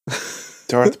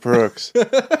 Darth Brooks.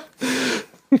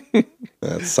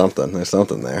 That's something. There's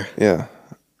something there. Yeah.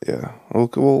 We'll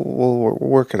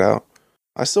work it out.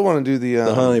 I still want to do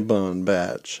the Honey Bun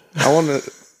Badge. I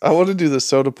want to do the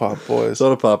Soda Pop Boys.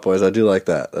 Soda Pop Boys. I do like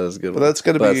that. That is a good. But one. that's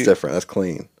gotta be- That's different. That's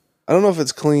clean. I don't know if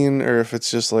it's clean or if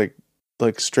it's just like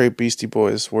straight Beastie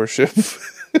Boys worship.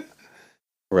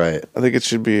 Right. I think it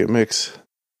should be a mix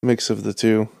of the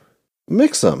two.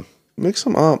 Mix them. Mix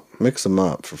them up. Mix them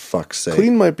up, for fuck's sake.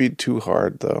 Clean might be too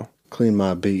hard though. Clean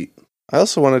my beat. I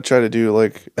also want to try to do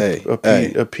like Hey,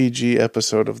 a PG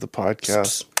episode of the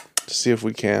podcast to see if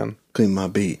we can. Clean my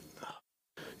beat.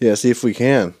 Yeah, see if we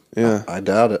can. Yeah. I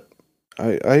doubt it.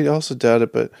 I also doubt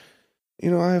it, but I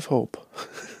have hope.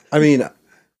 I mean,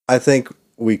 I think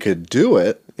we could do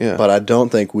it, Yeah. but I don't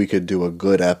think we could do a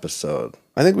good episode.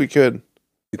 I think we could.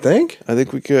 You think? I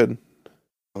think we could.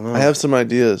 don't know. I have some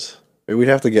ideas. We'd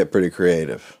have to get pretty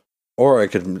creative. Or I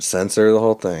could censor the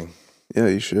whole thing. Yeah,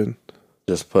 you should.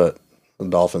 Just put a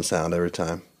dolphin sound every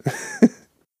time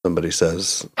somebody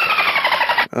says,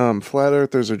 Flat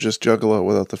earthers are just Juggalo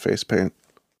without the face paint.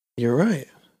 "You're right."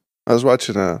 I was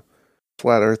watching a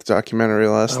Flat Earth documentary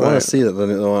last I want night. to see that, the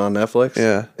one on Netflix.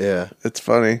 Yeah, Yeah. it's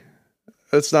funny.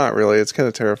 It's not really. It's kind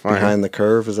of terrifying. Behind the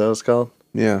Curve, is that what it's called?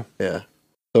 Yeah. Yeah.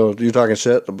 So you talking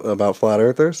shit about flat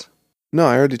earthers? No,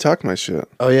 I already talked my shit.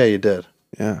 Oh yeah, you did.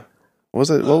 Yeah. What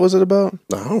was it about?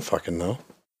 I don't fucking know.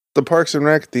 The Parks and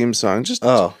Rec theme song. Just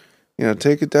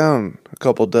take it down a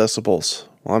couple decibels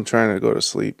while I'm trying to go to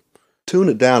sleep. Tune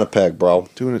it down a peg, bro.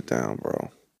 Tune it down,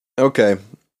 bro. Okay,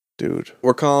 Dude.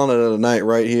 we're calling it a night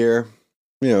right here.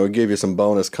 We give you some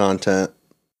bonus content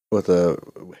with a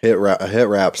hit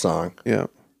rap song Yeah.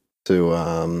 to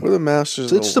We're the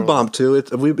masters it's of to the world. bump to.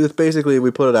 It's basically we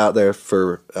put it out there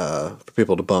for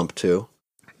people to bump to.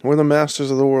 We're the masters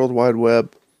of the World Wide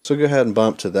Web. So go ahead and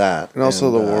bump to that, And also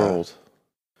the world.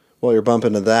 While you're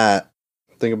bumping to that,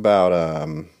 think about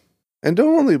And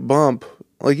don't only bump.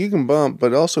 Like, you can bump,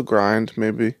 but also grind,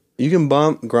 maybe. you can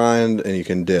bump, grind, and you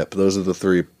can dip. Those are the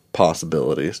three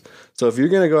possibilities. So if you're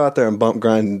gonna go out there and bump,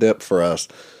 grind, and dip for us,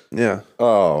 Yeah.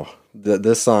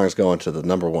 this song is going to the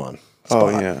number one spot. Oh,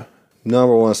 yeah.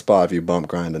 Number one spot if you bump,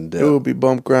 grind, and dip. It would be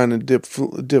bump, grind, and dip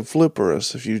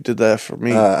flipperus if you did that for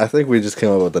me. I think we just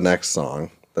came up with the next song,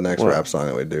 the next What? rap song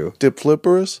that we do. Dip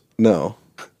flipperus? No,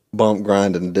 bump,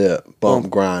 grind, and dip.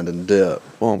 Bump, grind, and dip.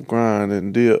 Bump, grind,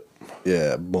 and dip.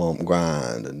 Yeah, bump,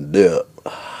 grind, and dip.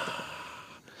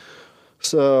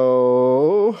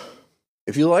 So,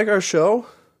 if you like our show,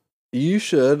 you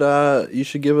should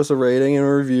give us a rating and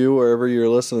a review wherever you're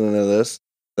listening to this.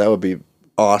 That would be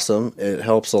awesome. It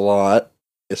helps a lot,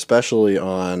 especially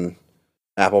on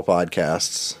Apple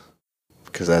Podcasts,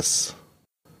 because that's,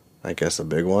 I guess, a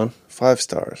big one. 5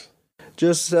 stars.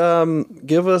 Just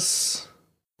give us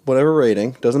whatever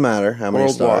rating. Doesn't matter how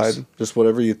many stars. Worldwide. Just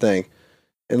whatever you think,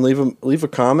 and leave a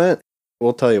comment.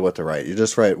 We'll tell you what to write. You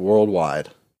just write worldwide.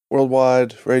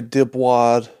 Worldwide, right? Dip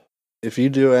wad. If you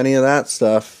do any of that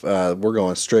stuff, we're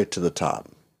going straight to the top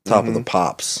of Mm-hmm. the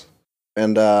pops.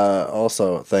 And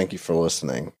also, thank you for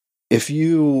listening. If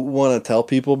you want to tell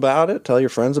people about it, tell your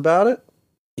friends about it,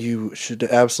 you should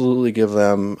absolutely give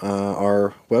them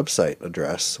our website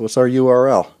address. What's our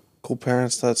URL?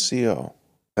 Coolparents.co.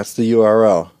 That's the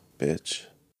URL. Bitch.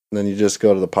 And then you just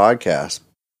go to the podcast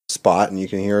spot and you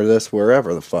can hear this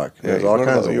wherever the fuck. Yeah, There's all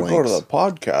kinds of you links. go to the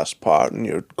podcast pod and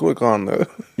you click on the...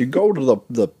 You go to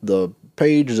the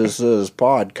page that says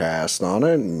podcast on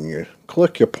it and you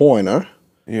click your pointer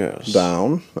Yes.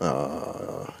 down.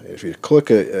 If you click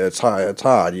it, it's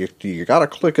hard. You got to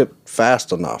click it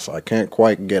fast enough. I can't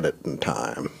quite get it in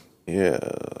time. Yeah.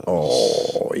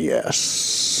 Oh,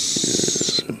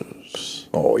 yes.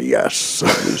 Oh, yes.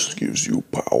 This gives you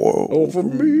power Over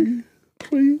me,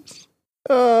 please.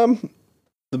 The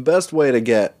best way to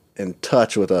get in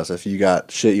touch with us, if you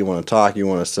got shit you want to talk, you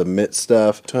want to submit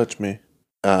stuff Touch me.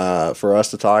 for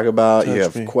us to talk about, you Touch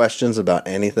have me. questions about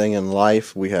anything in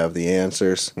life, we have the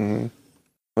answers. Mm-hmm.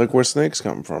 Like where snakes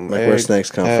come from. Like where snakes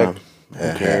come egg. from.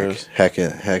 Who cares? Heck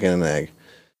and an egg.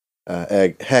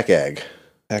 Heck egg.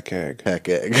 Heck egg. Heck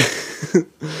egg.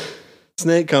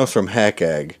 Snake comes from heck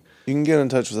egg. You can get in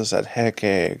touch with us at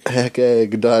heckegg.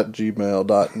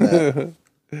 Heckegg.gmail.net.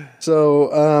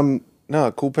 So,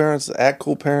 No, Cool Parents, at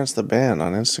Cool Parents the band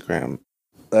on Instagram.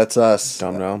 that's us.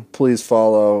 Dum dum. Please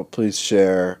follow, please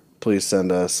share, please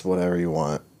send us whatever you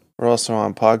want. We're also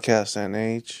on Podcast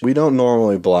NH. We don't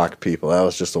normally block people. That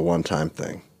was just a one-time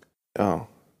thing. Oh,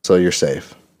 So you're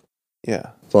safe.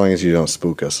 yeah. As long as you don't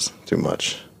spook us too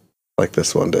much, like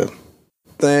this one did.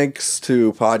 Thanks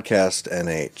to Podcast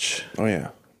NH Oh, yeah.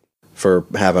 for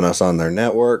having us on their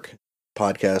network.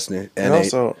 Podcast NH, And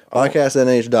also,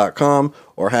 podcastnh.com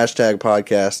or hashtag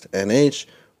podcastnh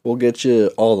will get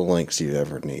you all the links you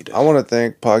ever needed. I want to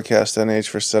thank Podcast NH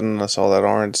for sending us all that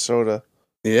orange soda.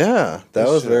 Yeah, that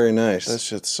was shit- very nice. That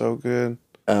shit's so good.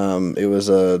 It was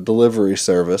a delivery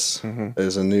service. Mhm.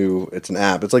 It's an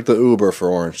app. It's like the Uber for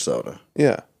orange soda.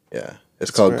 Yeah. Yeah, it's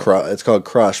That's called great. It's called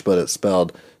Crush, but it's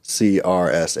spelled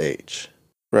CRSH.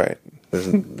 Right. There's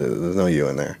no U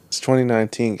in there. It's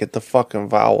 2019. Get the fucking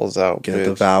vowels out, Get bitch.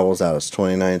 the vowels out. It's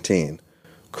 2019.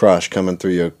 Crush coming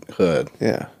through your hood.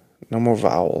 Yeah. No more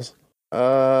vowels. What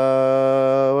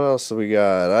else do we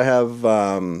got? I have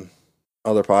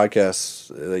other podcasts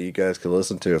that you guys could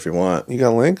listen to if you want. You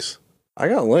got links? I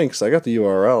got links. I got the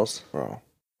URLs. Bro.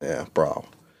 Yeah, bro.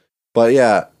 But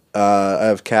yeah, I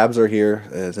have Cabs Are Here.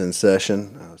 It's in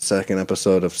session. Second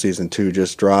episode of season 2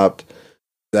 just dropped.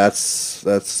 That's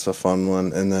a fun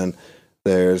one. And then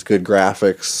there's Good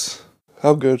Graphics.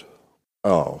 How good?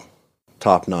 Oh,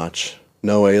 top notch.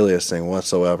 No aliasing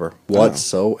whatsoever.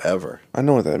 Whatsoever. I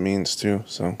know what that means, too,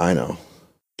 so I know.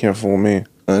 can't fool me.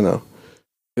 I know.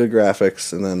 Good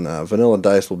graphics. And then Vanilla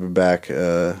Dice will be back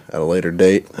at a later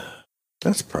date.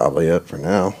 That's probably it for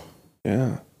now.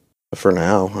 Yeah. For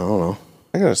now, I don't know.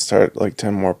 I gotta start like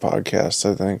 10 more podcasts,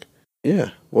 I think.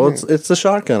 Yeah. Well, it's the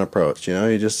shotgun approach. You know,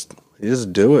 you just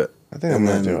do it. I think I'm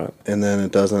gonna do it. And then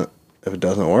if it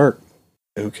doesn't work,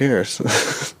 who cares?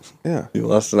 Yeah. You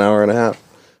lost an hour and a half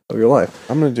of your life.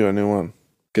 I'm gonna do a new one.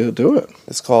 Go do it.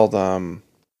 It's called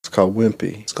It's called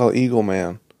Wimpy. Eagle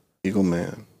Man. Eagle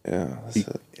Man. Yeah. That's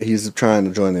it. He's trying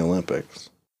to join the Olympics.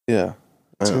 Yeah.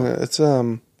 I It's,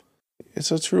 know.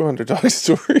 it's a true underdog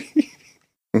story.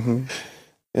 Hmm.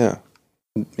 Yeah.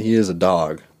 He is a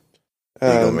dog.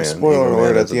 Eagle Man. Spoiler Eagle Man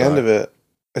alert, at is a the end dog. of it,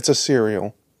 it's a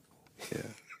cereal. Yeah.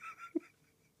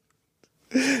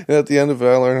 And at the end of it,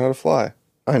 I learned how to fly.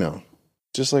 I know.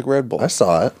 Just like Red Bull. I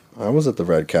saw it. I was at the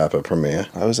Red Carpet premiere.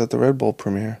 I was at the Red Bull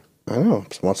premiere. I know.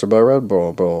 Sponsored by Red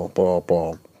Bull.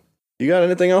 Bull. You got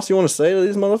anything else you want to say to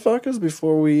these motherfuckers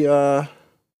before we let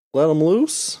them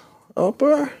loose?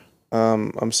 Upper?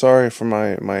 I'm sorry for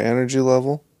my energy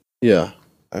level. Yeah.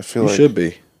 I feel You like should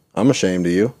be. I'm ashamed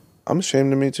of you. I'm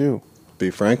ashamed of me too. Be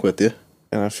frank with you.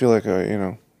 And I feel like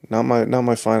not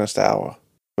my finest hour.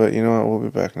 But you know what? We'll be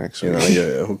back next You week. know,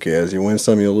 yeah, who cares? You win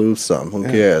some, you lose some. Who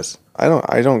Yeah. cares? I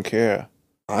don't care.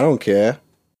 I don't care.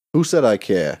 Who said I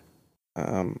care?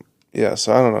 Yeah,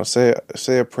 so I don't know. Say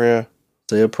a prayer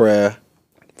Say a prayer.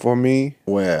 for me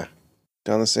Where?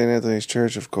 down the St. Anthony's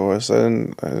Church, of course.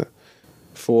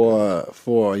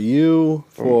 For you,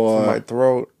 For my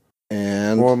throat,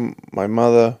 and for my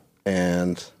mother,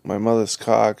 and my mother's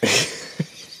cock.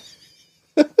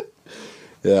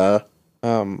 yeah.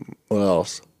 um, What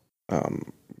else?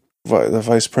 the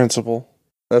vice principal.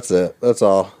 That's it. That's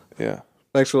all. Yeah,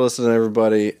 Thanks for listening,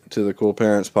 everybody, to the Cool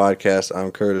Parents Podcast.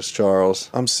 I'm Curtis Charles.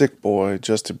 I'm sick boy,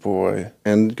 just a boy.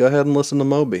 And go ahead and listen to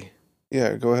Moby.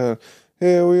 Yeah, go ahead.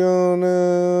 Here we are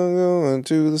now, going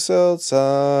to the south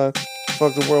side.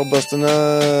 Fuck the world, busting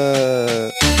nut.